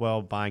funds as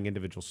well, buying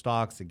individual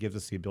stocks. It gives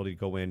us the ability to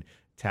go in,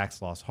 tax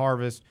loss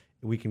harvest.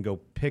 We can go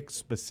pick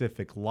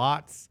specific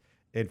lots.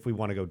 If we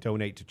want to go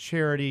donate to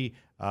charity,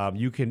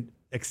 you can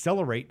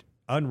accelerate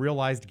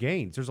unrealized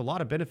gains. There's a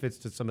lot of benefits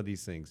to some of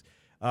these things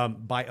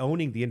by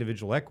owning the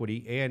individual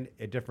equity and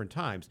at different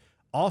times.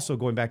 Also,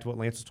 going back to what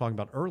Lance was talking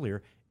about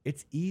earlier,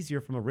 it's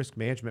easier from a risk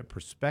management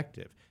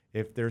perspective.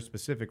 If there's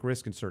specific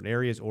risk in certain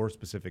areas or a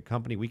specific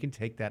company, we can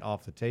take that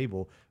off the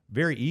table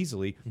very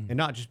easily and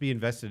not just be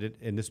invested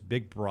in this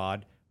big,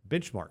 broad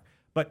benchmark.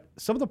 But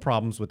some of the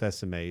problems with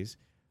SMAs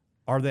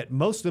are that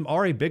most of them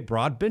are a big,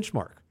 broad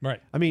benchmark.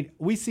 Right. I mean,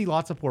 we see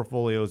lots of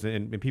portfolios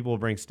and people will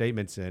bring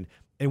statements in,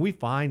 and we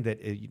find that,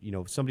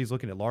 if somebody's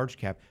looking at large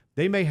cap,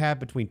 they may have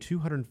between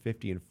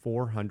 250 and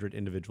 400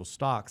 individual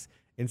stocks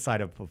inside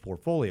of a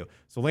portfolio.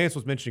 So Lance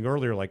was mentioning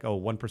earlier,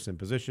 1%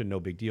 position, no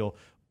big deal.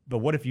 But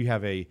what if you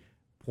have a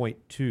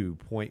 0.2,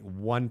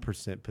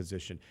 0.1%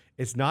 position?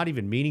 It's not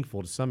even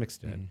meaningful to some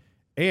extent.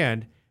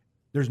 And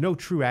there's no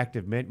true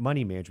active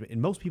money management.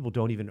 And most people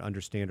don't even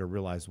understand or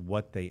realize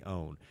what they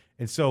own.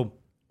 And so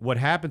what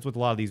happens with a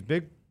lot of these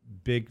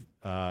big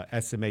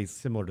SMAs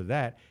similar to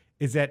that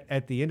is that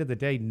at the end of the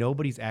day,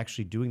 nobody's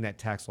actually doing that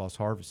tax loss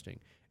harvesting.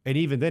 And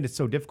even then, it's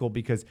so difficult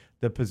because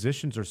the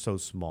positions are so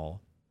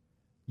small.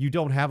 You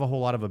don't have a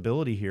whole lot of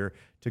ability here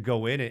to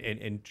go in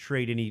and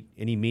trade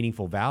any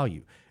meaningful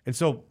value. And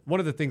so one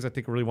of the things I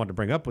think I really wanted to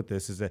bring up with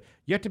this is that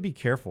you have to be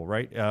careful,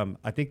 right?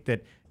 I think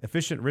that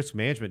efficient risk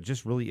management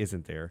just really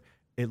isn't there.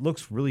 It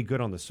looks really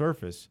good on the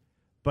surface,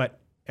 but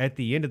at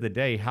the end of the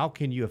day, how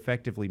can you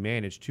effectively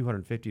manage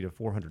 250 to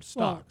 400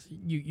 stocks? Well,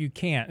 you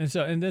can't.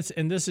 And this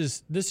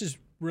is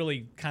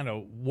really kind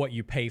of what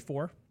you pay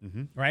for,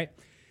 right?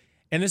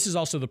 And this is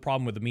also the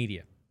problem with the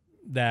media,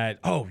 that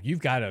you've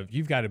got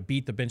to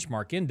beat the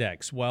benchmark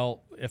index.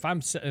 Well,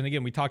 and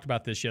again, we talked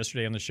about this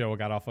yesterday on the show. I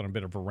got off on a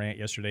bit of a rant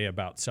yesterday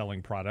about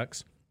selling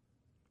products.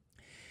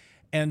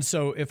 And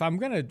so if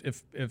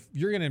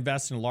you're gonna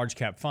invest in a large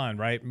cap fund,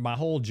 right? My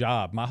whole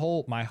job, my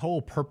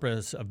whole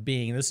purpose of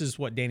being, this is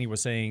what Danny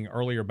was saying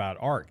earlier about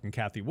ARK and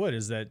Kathy Wood,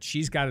 is that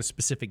she's got a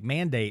specific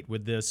mandate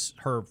with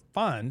her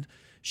fund.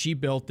 She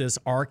built this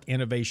ARK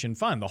Innovation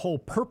Fund. The whole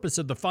purpose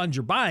of the fund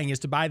you're buying is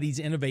to buy these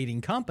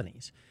innovating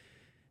companies.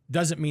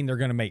 Doesn't mean they're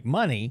going to make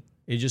money.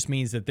 It just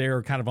means that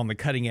they're kind of on the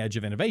cutting edge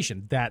of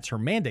innovation. That's her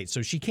mandate.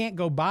 So she can't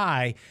go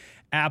buy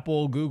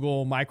Apple,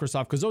 Google,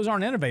 Microsoft, because those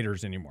aren't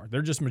innovators anymore.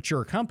 They're just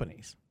mature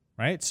companies,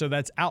 right? So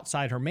that's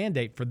outside her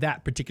mandate for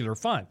that particular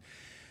fund.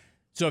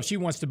 So if she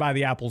wants to buy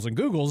the Apples and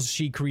Googles,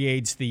 she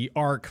creates the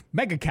ARK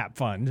Mega Cap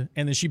Fund,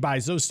 and then she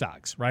buys those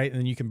stocks, right? And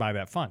then you can buy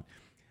that fund.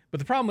 But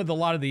the problem with a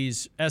lot of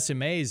these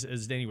SMAs,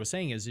 as Danny was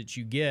saying, is that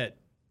you get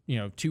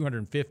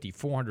 250,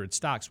 400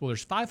 stocks. Well,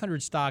 there's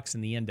 500 stocks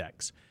in the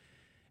index.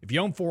 If you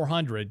own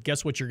 400,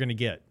 guess what you're going to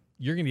get?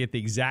 You're going to get the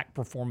exact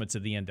performance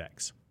of the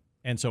index.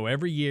 And so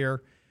every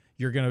year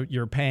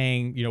you're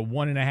paying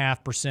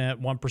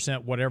 1.5%,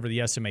 1%, whatever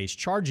the SMA is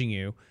charging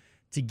you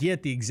to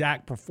get the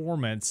exact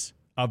performance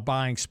of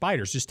buying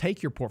spiders. Just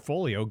take your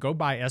portfolio, go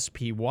buy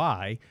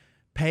SPY,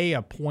 pay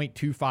a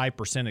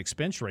 0.25%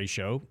 expense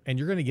ratio, and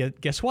you're going to get,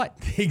 guess what?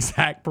 The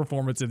exact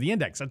performance of the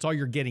index. That's all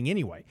you're getting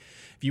anyway.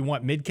 If you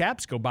want mid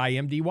caps, go buy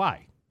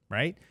MDY,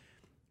 right?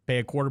 Pay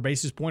a quarter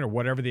basis point or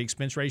whatever the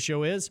expense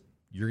ratio is,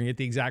 you're going to get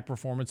the exact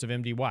performance of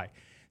MDY.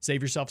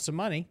 Save yourself some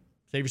money,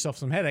 save yourself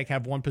some headache,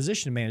 have one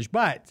position to manage,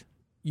 but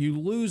you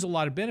lose a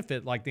lot of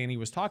benefit like Danny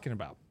was talking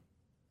about.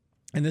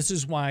 And this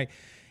is why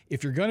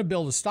if you're going to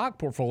build a stock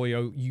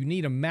portfolio, you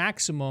need a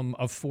maximum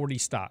of 40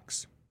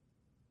 stocks.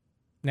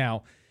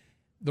 Now,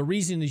 the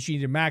reason that you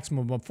need a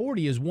maximum of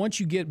 40 is once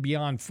you get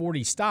beyond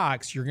 40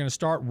 stocks, you're going to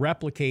start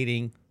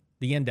replicating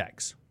the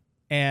index.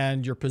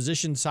 And your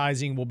position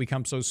sizing will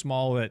become so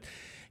small that,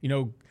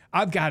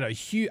 I've got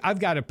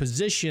a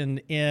position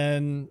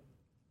in,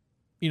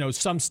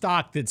 some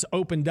stock that's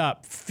opened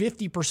up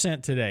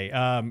 50% today.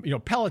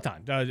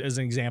 Peloton, as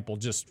an example,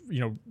 just,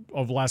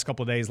 over the last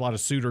couple of days, a lot of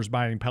suitors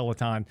buying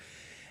Peloton.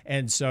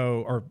 And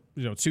so,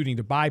 suiting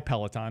to buy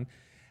Peloton.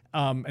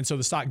 And so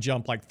the stock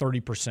jumped like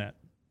 30%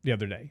 the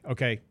other day.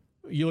 Okay.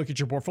 You look at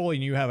your portfolio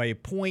and you have a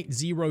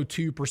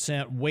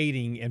 0.02%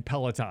 weighting in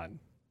Peloton.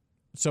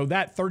 So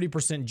that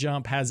 30%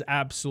 jump has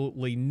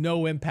absolutely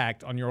no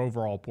impact on your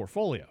overall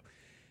portfolio.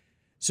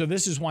 So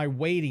this is why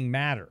weighting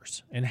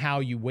matters and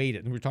how you weight it.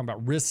 And we were talking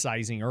about risk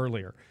sizing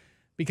earlier.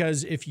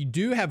 Because if you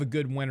do have a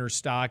good winner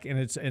stock and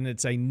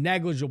it's a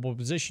negligible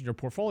position in your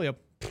portfolio,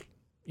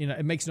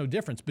 it makes no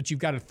difference. But you've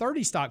got a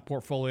 30 stock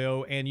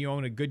portfolio and you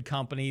own a good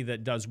company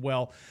that does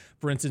well.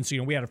 For instance,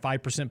 we had a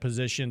 5%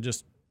 position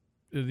just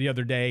the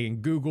other day in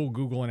Google.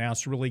 Google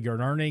announced really good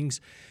earnings.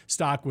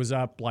 Stock was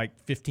up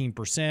like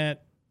 15%.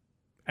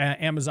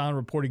 Amazon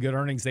reported good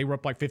earnings. They were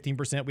up like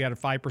 15%. We had a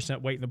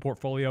 5% weight in the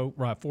portfolio,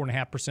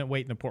 4.5%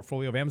 weight in the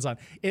portfolio of Amazon.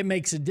 It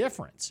makes a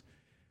difference,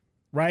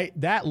 right?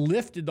 That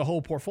lifted the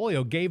whole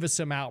portfolio, gave us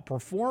some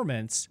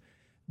outperformance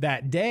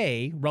that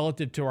day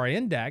relative to our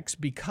index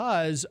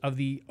because of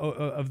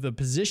the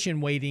position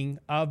weighting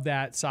of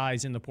that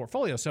size in the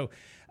portfolio. So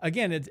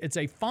again, it's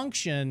a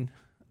function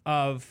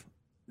of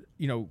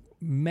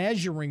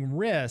measuring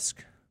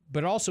risk,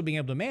 but also being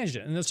able to manage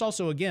it. And it's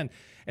also, again,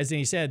 as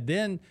Danny said,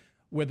 then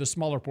with a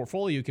smaller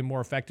portfolio, you can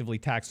more effectively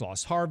tax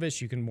loss harvest.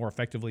 You can more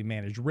effectively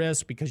manage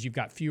risk because you've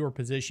got fewer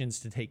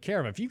positions to take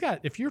care of.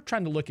 If you're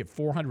trying to look at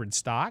 400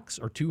 stocks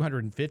or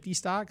 250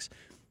 stocks,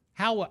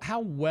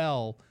 how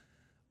well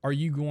are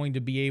you going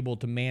to be able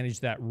to manage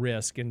that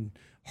risk and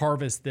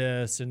harvest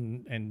this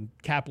and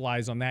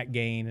capitalize on that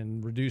gain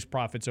and reduce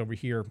profits over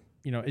here?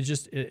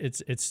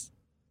 It's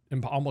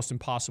almost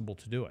impossible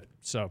to do it.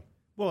 So.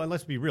 Well, and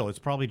let's be real. It's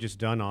probably just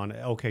done on,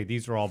 okay,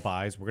 these are all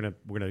buys. We're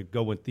gonna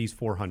go with these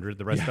 400.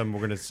 The rest of them we're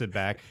gonna sit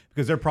back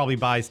because they're probably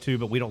buys too,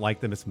 but we don't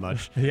like them as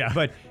much. Yeah.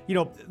 But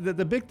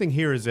the big thing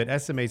here is that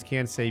SMAs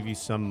can save you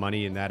some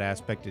money in that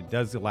aspect. It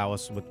does allow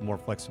us with more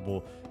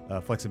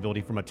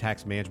flexibility from a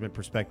tax management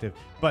perspective.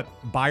 But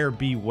buyer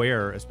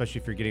beware, especially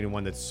if you're getting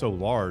one that's so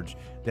large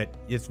that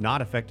it's not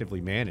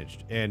effectively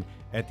managed. And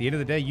at the end of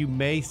the day, you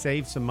may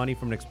save some money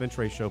from an expense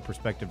ratio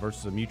perspective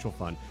versus a mutual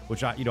fund,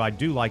 which I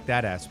do like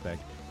that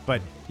aspect. But,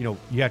 you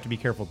have to be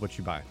careful with what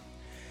you buy.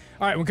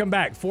 All right, we'll come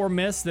back. 4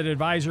 myths that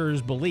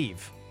advisors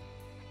believe.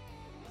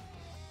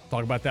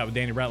 Talk about that with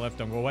Danny Ratliff.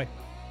 Don't go away.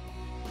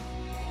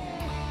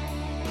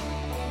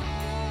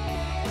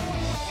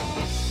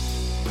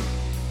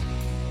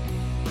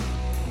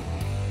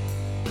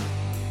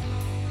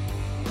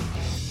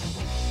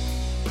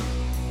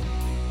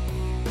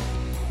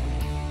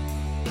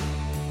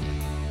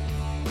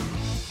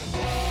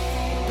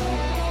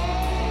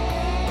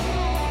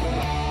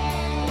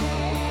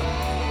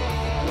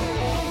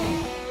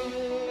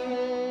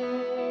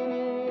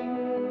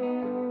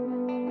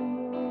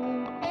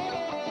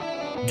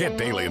 Get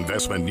daily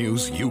investment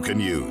news you can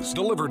use,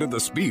 delivered at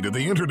the speed of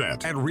the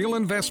internet at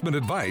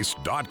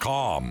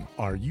realinvestmentadvice.com.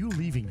 Are you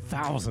leaving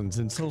thousands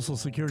in Social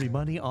Security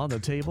money on the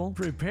table?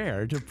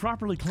 Prepare to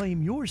properly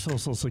claim your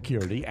Social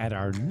Security at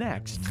our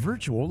next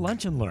virtual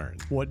Lunch and Learn.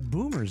 What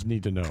boomers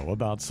need to know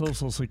about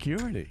Social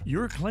Security.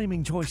 Your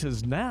claiming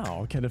choices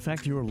now can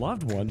affect your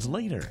loved ones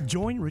later.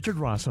 Join Richard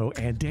Rosso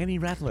and Danny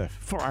Ratliff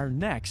for our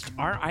next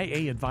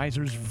RIA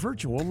Advisors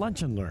virtual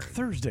Lunch and Learn,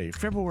 Thursday,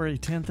 February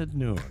 10th at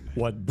noon.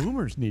 What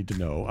boomers need to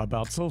know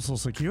about Social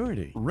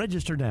Security.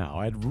 Register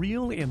now at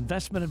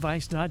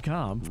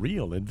realinvestmentadvice.com.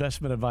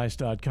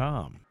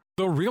 Realinvestmentadvice.com.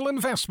 The Real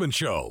Investment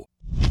Show.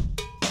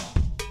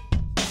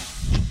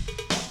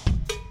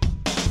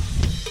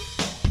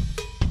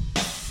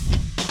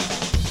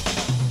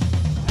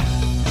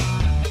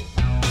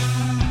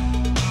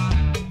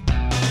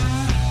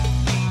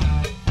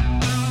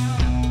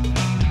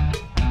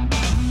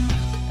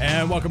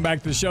 And welcome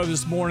back to the show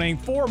this morning.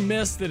 4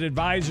 myths that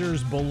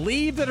advisors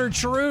believe that are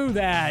true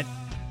that,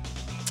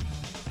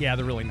 yeah,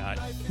 they're really not.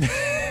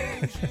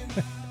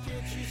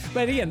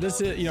 But again, this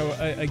is,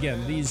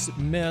 these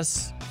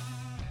myths,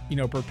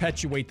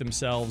 perpetuate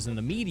themselves in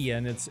the media,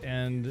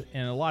 and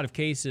in a lot of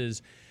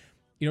cases,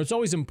 it's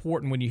always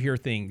important when you hear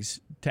things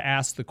to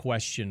ask the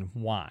question,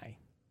 why?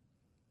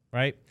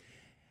 Right?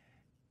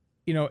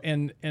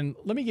 And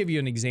let me give you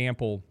an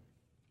example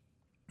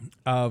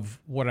of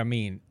what I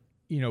mean.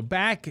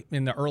 Back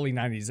in the early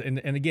 90s,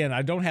 and again,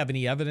 I don't have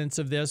any evidence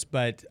of this,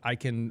 but I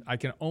can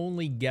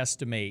only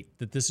guesstimate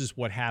that this is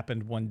what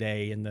happened one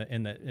day and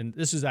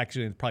this is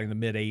actually probably in the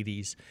mid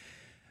 80s.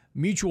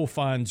 Mutual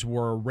funds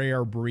were a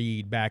rare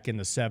breed back in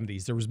the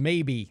 70s. There was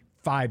maybe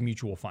 5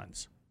 mutual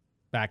funds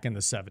back in the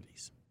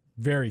 70s.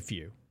 Very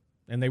few.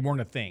 And they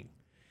weren't a thing.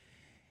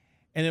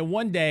 And then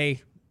one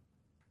day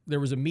there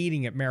was a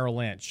meeting at Merrill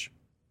Lynch,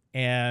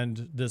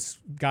 and this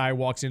guy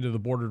walks into the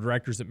board of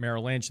directors at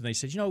Merrill Lynch, and they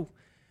said,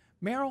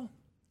 Merrill,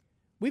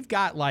 we've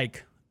got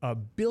like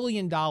 $1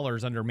 billion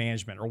under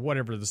management, or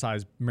whatever the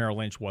size Merrill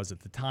Lynch was at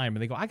the time.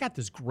 And they go, I got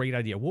this great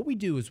idea. What we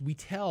do is we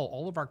tell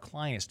all of our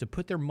clients to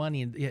put their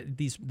money in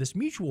this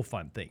mutual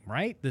fund thing,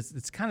 right?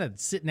 It's kind of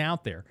sitting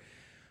out there.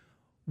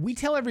 We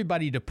tell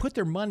everybody to put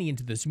their money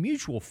into this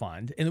mutual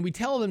fund, and then we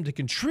tell them to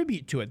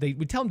contribute to it.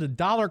 We tell them to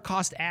dollar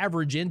cost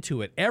average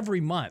into it every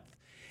month.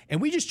 And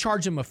we just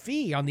charge them a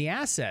fee on the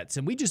assets,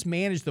 and we just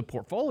manage the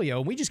portfolio,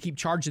 and we just keep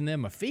charging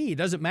them a fee. It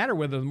doesn't matter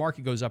whether the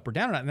market goes up or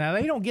down or not. Now,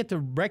 they don't get to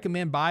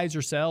recommend buys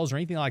or sells or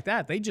anything like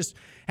that. They just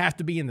have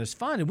to be in this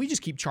fund, and we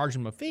just keep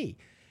charging them a fee.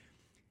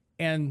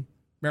 And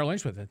Merrill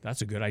Lynch with it,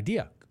 that's a good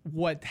idea.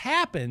 What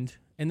happened,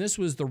 and this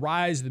was the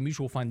rise of the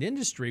mutual fund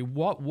industry,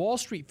 what Wall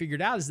Street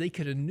figured out is they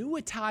could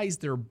annuitize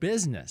their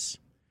business.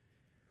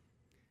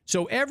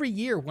 So every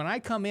year when I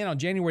come in on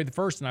January the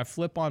 1st and I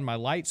flip on my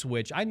light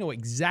switch, I know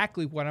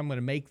exactly what I'm going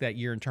to make that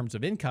year in terms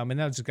of income, and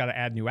then I've just got to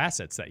add new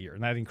assets that year,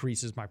 and that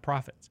increases my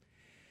profits.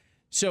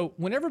 So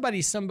whenever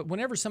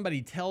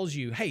somebody tells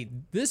you, hey,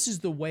 this is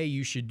the way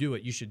you should do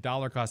it, you should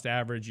dollar cost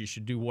average, you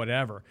should do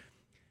whatever,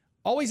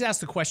 always ask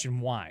the question,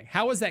 why?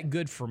 How is that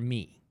good for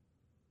me?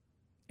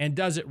 And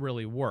does it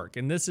really work?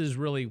 And this is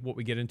really what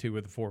we get into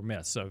with the 4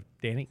 myths. So,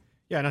 Danny?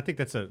 Yeah, and I think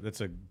that's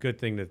a good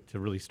thing to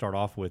really start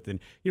off with. And,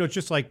 it's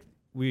just like,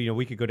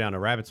 we could go down a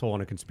rabbit's hole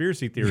on a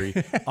conspiracy theory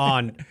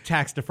on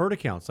tax-deferred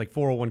accounts like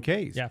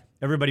 401ks. Yeah.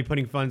 Everybody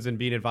putting funds and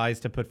being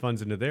advised to put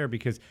funds into there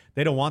because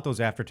they don't want those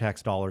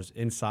after-tax dollars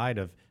inside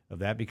of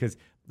that because,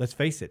 let's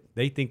face it,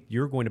 they think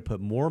you're going to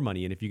put more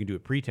money in if you can do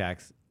it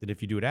pre-tax than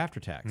if you do it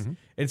after tax. Mm-hmm.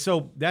 And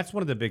so that's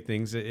one of the big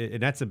things,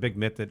 and that's a big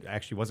myth that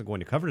actually wasn't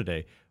going to cover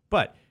today.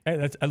 But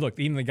hey, look,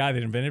 even the guy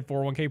that invented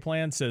 401k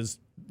plan says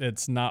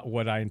it's not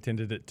what I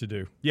intended it to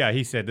do. Yeah,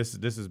 he said this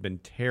has been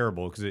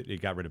terrible because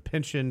it got rid of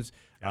pensions.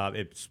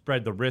 It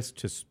spread the risk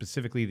to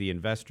specifically the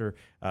investor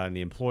and the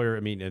employer.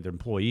 The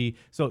employee.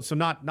 So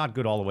not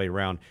good all the way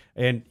around.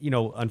 And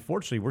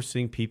unfortunately, we're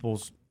seeing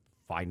people's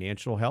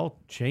financial health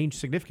change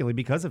significantly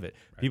because of it.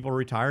 Right. People are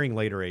retiring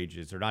later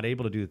ages. They're not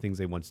able to do the things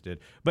they once did.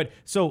 But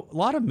so a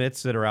lot of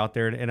myths that are out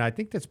there, and I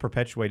think that's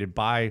perpetuated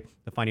by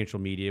the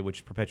financial media, which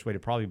is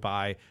perpetuated probably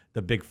by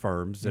the big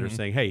firms that are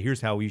saying, hey,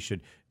 here's how we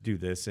should do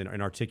this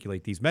and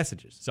articulate these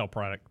messages. Sell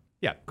product.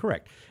 Yeah,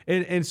 correct.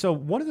 And so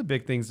one of the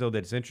big things, though,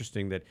 that's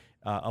interesting that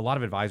a lot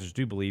of advisors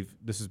do believe,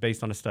 this is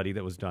based on a study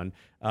that was done,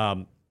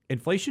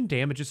 inflation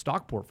damages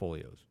stock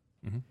portfolios.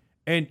 Mm-hmm.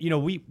 And,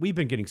 we've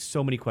been getting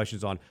so many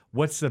questions on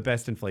what's the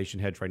best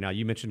inflation hedge right now.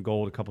 You mentioned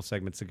gold a couple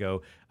segments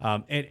ago.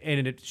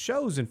 And it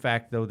shows, in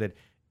fact, though, that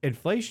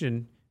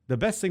inflation, the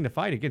best thing to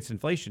fight against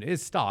inflation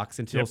is stocks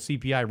until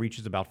CPI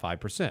reaches about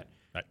 5%.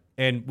 Right.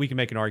 And we can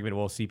make an argument,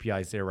 well,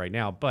 CPI is there right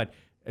now, but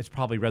it's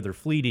probably rather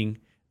fleeting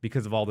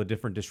because of all the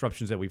different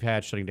disruptions that we've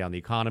had, shutting down the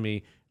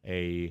economy,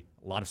 a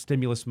lot of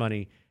stimulus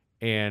money,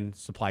 and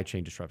supply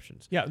chain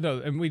disruptions. Yeah, no,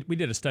 and we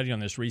did a study on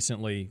this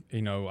recently.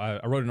 I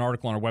wrote an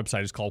article on our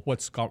website. It's called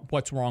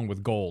 "What's Wrong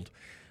with Gold,"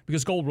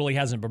 because gold really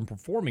hasn't been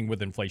performing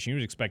with inflation. You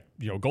would expect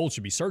gold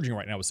should be surging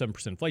right now with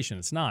 7% inflation.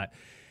 It's not.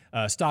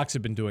 Stocks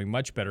have been doing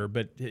much better,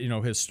 but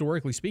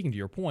historically speaking, to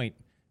your point,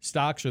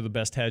 Stocks are the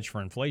best hedge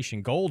for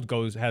inflation. Gold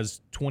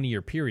has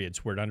 20-year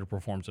periods where it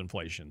underperforms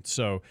inflation.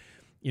 So,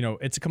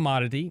 it's a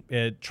commodity.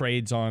 It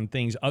trades on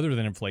things other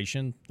than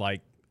inflation,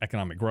 like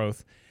economic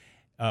growth,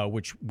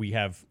 which we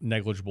have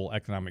negligible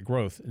economic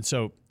growth. And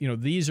so,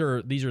 these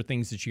are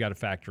things that you got to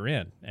factor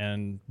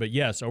in. But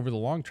yes, over the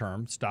long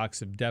term, stocks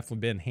have definitely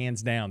been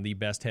hands down the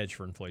best hedge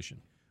for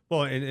inflation.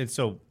 Well, and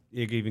so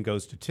it even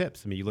goes to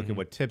tips. I mean, you look at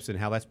what tips and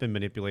how that's been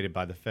manipulated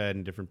by the Fed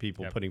and different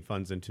people putting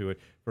funds into it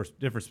for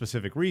different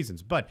specific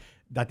reasons. But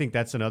I think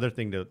that's another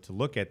thing to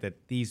look at,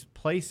 that these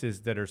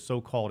places that are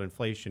so-called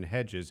inflation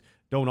hedges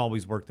don't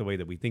always work the way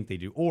that we think they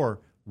do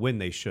or when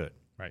they should.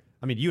 Right.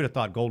 I mean, you would have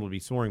thought gold would be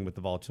soaring with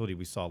the volatility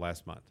we saw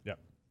last month. Yep.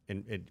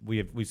 And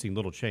we've seen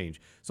little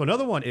change. So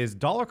another one is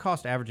dollar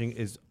cost averaging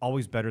is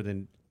always better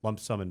than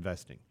lump sum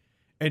investing.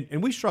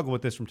 And we struggle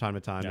with this from time to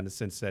time in the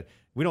sense that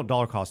we don't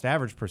dollar cost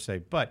average per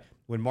se, but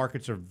when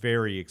markets are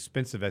very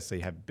expensive as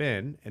they have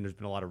been, and there's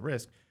been a lot of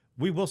risk,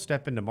 we will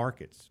step into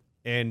markets.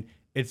 And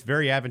it's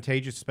very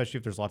advantageous, especially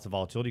if there's lots of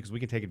volatility, because we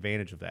can take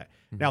advantage of that.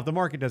 Now, if the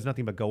market does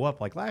nothing but go up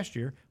like last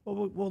year,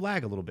 well, we'll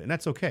lag a little bit, and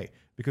that's okay,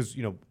 because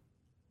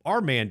our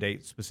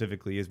mandate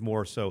specifically is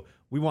more so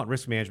we want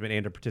risk management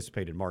and to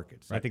participate in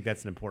markets. Right. I think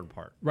that's an important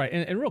part. Right.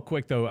 And real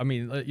quick, though, I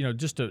mean,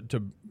 just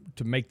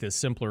to make this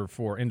simpler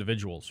for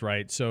individuals,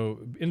 right? So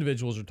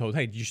individuals are told,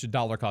 hey, you should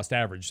dollar cost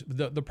average.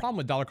 The problem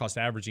with dollar cost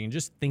averaging, and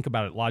just think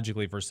about it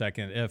logically for a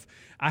second, if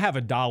I have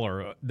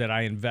 $1 that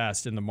I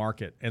invest in the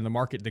market and the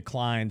market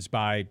declines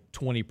by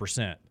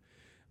 20%,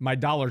 my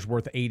dollar's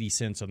worth 80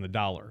 cents on the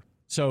dollar.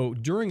 So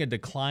during a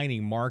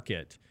declining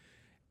market,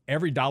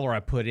 every dollar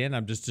I put in,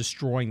 I'm just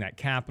destroying that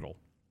capital.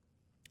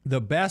 The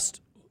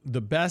best,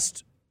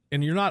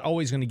 and you're not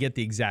always going to get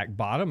the exact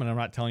bottom, and I'm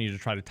not telling you to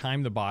try to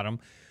time the bottom,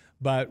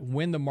 but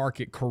when the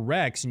market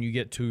corrects and you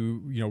get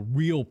to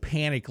real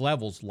panic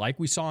levels like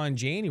we saw in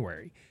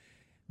January,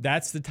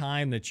 that's the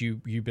time that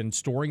you've been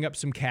storing up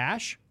some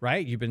cash,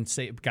 right? You've been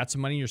got some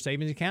money in your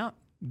savings account.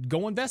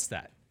 Go invest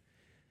that.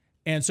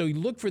 And so you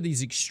look for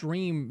these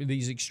extreme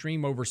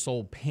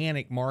oversold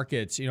panic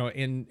markets,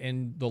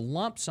 and the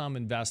lump sum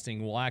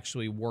investing will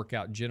actually work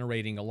out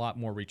generating a lot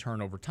more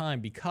return over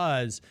time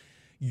because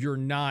you're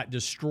not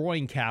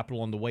destroying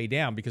capital on the way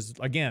down. Because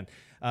again,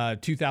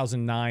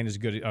 2009 is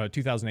good.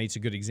 2008 is a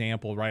good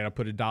example, right? I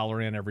put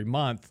 $1 in every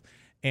month,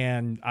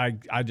 and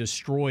I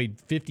destroyed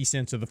 50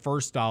 cents of the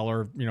first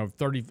dollar,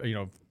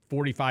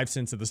 45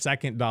 cents of the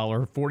second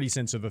dollar, 40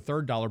 cents of the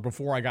third dollar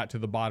before I got to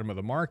the bottom of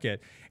the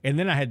market. And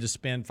then I had to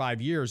spend 5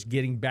 years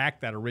getting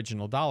back that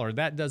original dollar.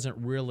 That doesn't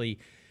really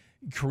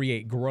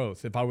create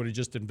growth. If I would have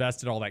just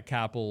invested all that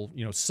capital,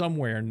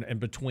 somewhere in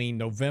between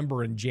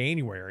November and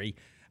January,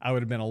 I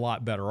would have been a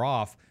lot better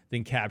off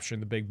than capturing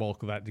the big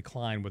bulk of that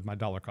decline with my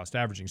dollar cost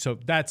averaging. So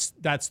that's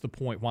the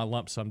point why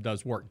lump sum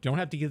does work. You don't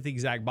have to get the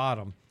exact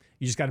bottom.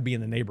 You just got to be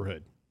in the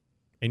neighborhood,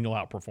 and you'll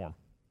outperform.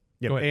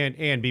 Yeah,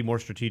 and be more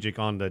strategic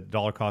on the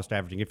dollar cost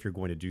averaging if you're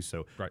going to do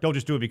so. Right. Don't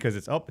just do it because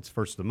it's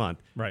first of the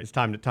month. Right. It's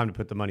time to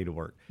put the money to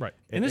work. Right.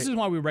 And this is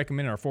why we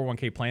recommend our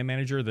 401k plan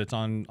manager that's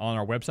on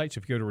our website. So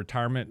if you go to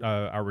retirement,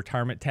 our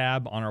retirement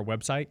tab on our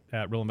website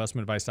at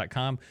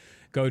realinvestmentadvice.com,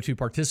 go to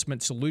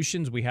participant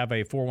solutions. We have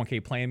a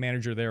 401k plan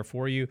manager there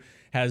for you.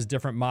 Has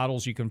different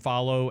models you can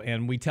follow,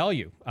 and we tell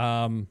you,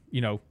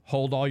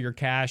 hold all your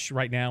cash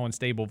right now in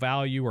stable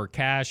value or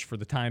cash for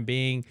the time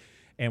being,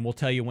 and we'll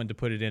tell you when to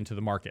put it into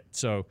the market.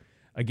 So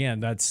again,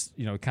 that's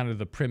kind of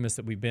the premise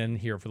that we've been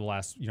here for the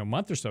last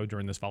month or so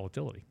during this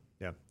volatility.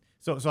 Yeah.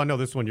 So I know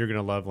this one you're going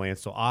to love,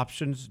 Lance. So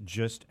options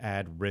just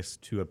add risk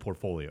to a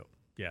portfolio.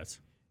 Yes.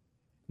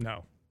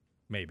 No.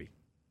 Maybe.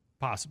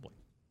 Possibly.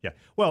 Yeah.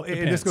 Well,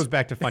 and this goes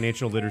back to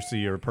financial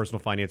literacy or personal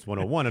finance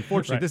 101.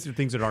 Unfortunately, Right. These are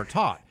things that aren't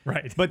taught.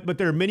 Right. But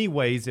there are many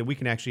ways that we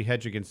can actually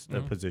hedge against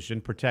a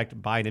position,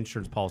 protect, buy an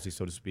insurance policy,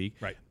 so to speak,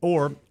 Right.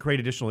 or create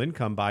additional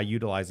income by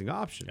utilizing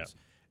options. Yep.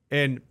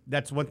 And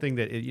that's one thing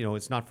that,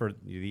 it's not for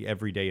the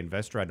everyday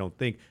investor, I don't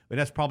think. But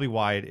that's probably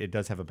why it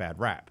does have a bad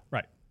rap.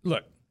 Right.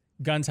 Look,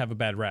 guns have a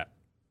bad rap.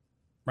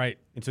 Right.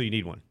 And so you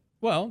need one.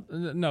 Well,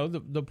 no,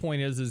 the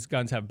point is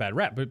guns have a bad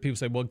rap. But people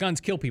say, well,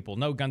 guns kill people.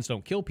 No, guns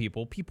don't kill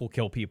people. People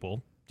kill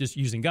people just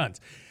using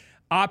guns.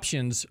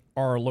 Options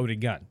are a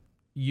loaded gun.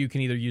 You can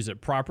either use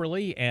it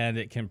properly and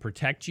it can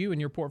protect you in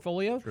your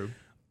portfolio. True.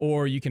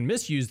 Or you can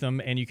misuse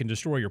them and you can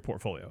destroy your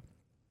portfolio.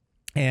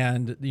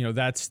 And,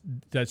 that's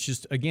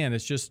just, again,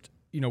 it's just,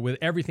 with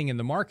everything in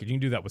the market, you can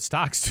do that with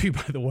stocks too,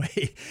 by the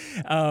way.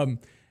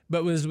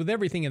 But with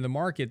everything in the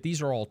market,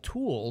 these are all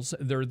tools.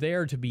 They're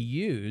there to be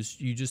used.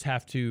 You just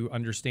have to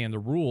understand the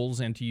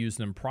rules and to use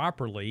them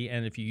properly.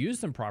 And if you use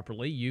them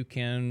properly, you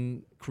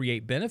can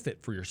create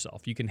benefit for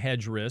yourself. You can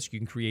hedge risk. You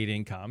can create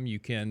income. You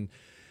can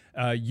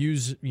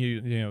use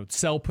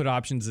sell put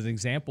options as an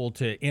example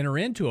to enter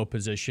into a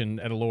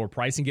position at a lower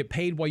price and get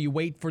paid while you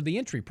wait for the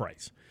entry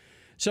price.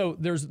 So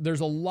there's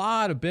a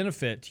lot of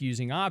benefit to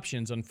using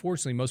options.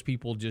 Unfortunately, most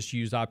people just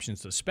use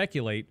options to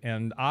speculate,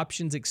 and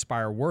options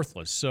expire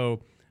worthless.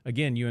 So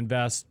Again, you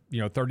invest,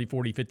 $30,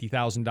 $40,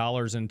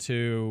 $50,000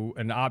 into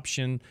an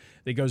option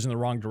that goes in the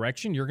wrong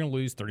direction, you're going to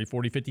lose $30,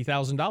 $40,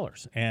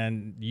 $50,000,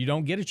 and you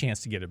don't get a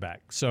chance to get it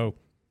back. So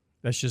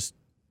that's just,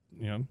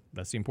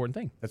 that's the important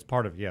thing. That's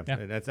part of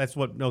That's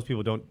what most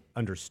people don't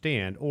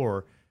understand,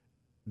 or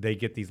they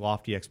get these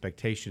lofty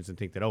expectations and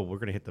think that, we're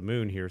going to hit the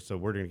moon here, so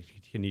we're going to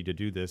continue to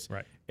do this,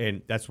 right?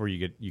 And that's where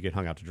you get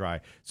hung out to dry.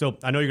 So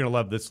I know you're going to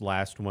love this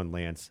last one,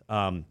 Lance.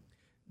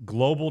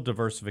 Global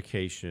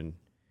diversification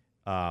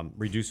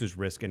reduces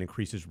risk and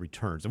increases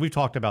returns. And we've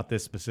talked about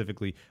this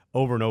specifically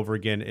over and over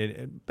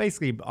again,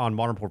 basically on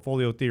modern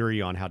portfolio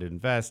theory, on how to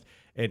invest,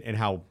 and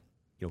how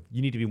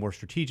you need to be more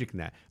strategic in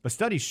that. But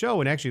studies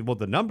show, and actually,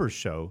 the numbers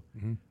show,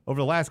 over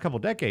the last couple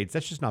of decades,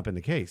 that's just not been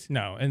the case.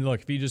 No, and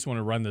look, if you just want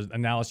to run the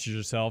analysis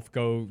yourself,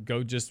 go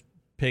just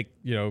pick,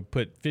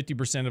 put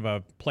 50% of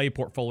a play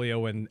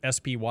portfolio in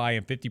SPY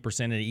and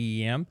 50% in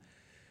EEM,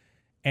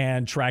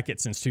 and track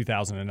it since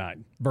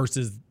 2009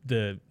 versus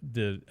the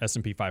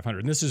S&P 500.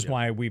 And this is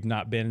why we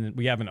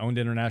haven't owned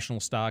international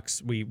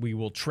stocks. We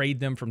will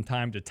trade them from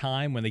time to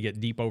time when they get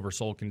deep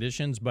oversold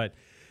conditions, but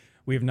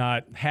we have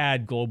not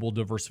had global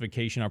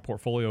diversification in our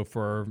portfolio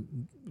for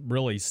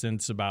really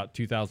since about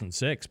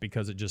 2006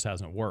 because it just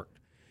hasn't worked.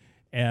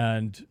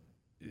 And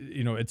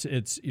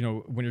it's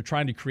when you're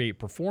trying to create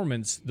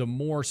performance, the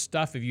more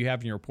stuff if you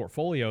have in your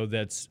portfolio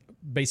that's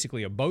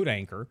basically a boat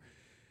anchor.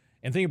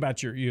 And think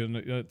about your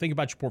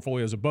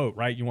portfolio as a boat,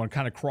 right? You want to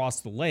kind of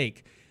cross the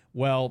lake.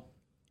 Well,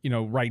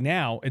 right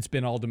now it's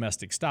been all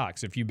domestic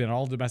stocks. If you've been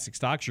all domestic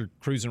stocks, you're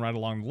cruising right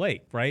along the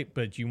lake, right?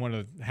 But you want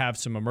to have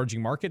some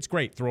emerging markets,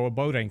 great. Throw a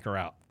boat anchor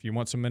out. If you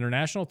want some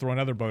international, throw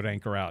another boat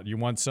anchor out. You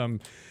want some,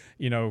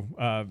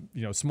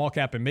 small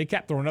cap and mid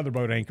cap, throw another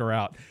boat anchor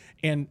out.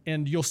 And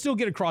you'll still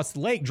get across the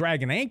lake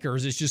dragging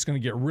anchors. It's just going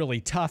to get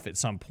really tough at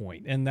some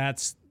point. And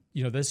that's,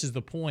 this is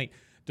the point.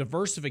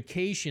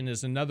 Diversification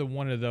is another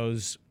one of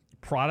those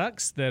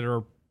products that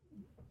are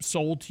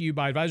sold to you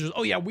by advisors.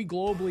 Oh yeah, we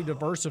globally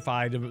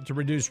diversify to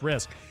reduce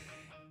risk.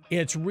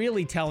 It's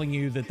really telling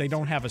you that they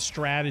don't have a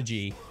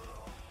strategy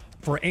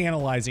for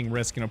analyzing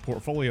risk in a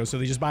portfolio, so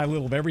they just buy a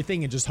little of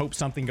everything and just hope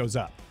something goes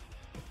up.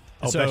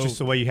 That's just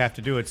the way you have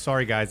to do it.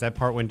 Sorry guys, that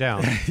part went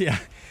down. Yeah.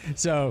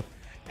 So,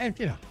 and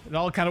it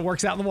all kind of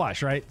works out in the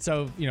wash, right?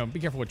 So, be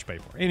careful what you pay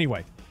for.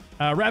 Anyway,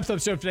 wraps up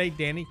show today,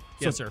 Danny.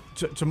 Yes, sir.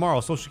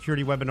 Tomorrow, Social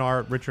Security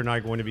webinar, Richard and I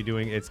are going to be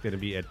doing. It's going to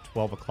be at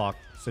 12 o'clock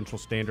Central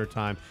Standard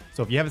Time.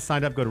 So if you haven't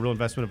signed up, go to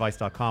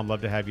realinvestmentadvice.com. Love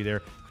to have you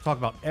there. We'll talk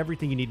about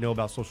everything you need to know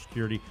about Social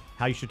Security,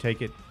 how you should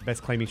take it,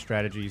 best claiming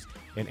strategies,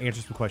 and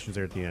answer some questions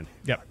there at the end.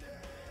 Yep.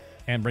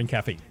 And bring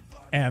caffeine.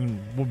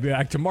 And we'll be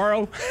back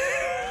tomorrow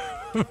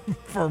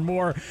for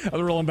more of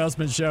the Real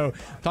Investment Show.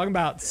 Talking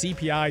about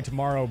CPI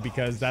tomorrow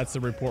because that's the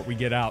report we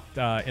get out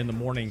in the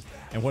morning.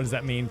 And what does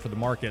that mean for the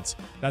markets?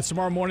 That's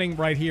tomorrow morning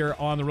right here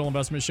on the Real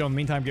Investment Show. In the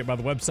meantime, get by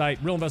the website,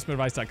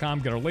 realinvestmentadvice.com.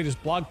 Get our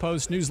latest blog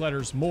posts,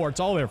 newsletters, more. It's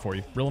all there for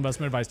you.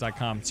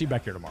 realinvestmentadvice.com. See you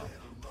back here tomorrow.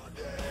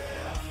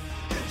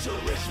 It's a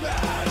rich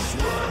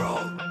man's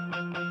world.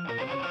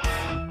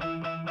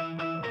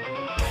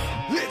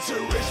 It's a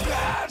rich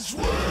man's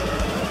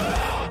world.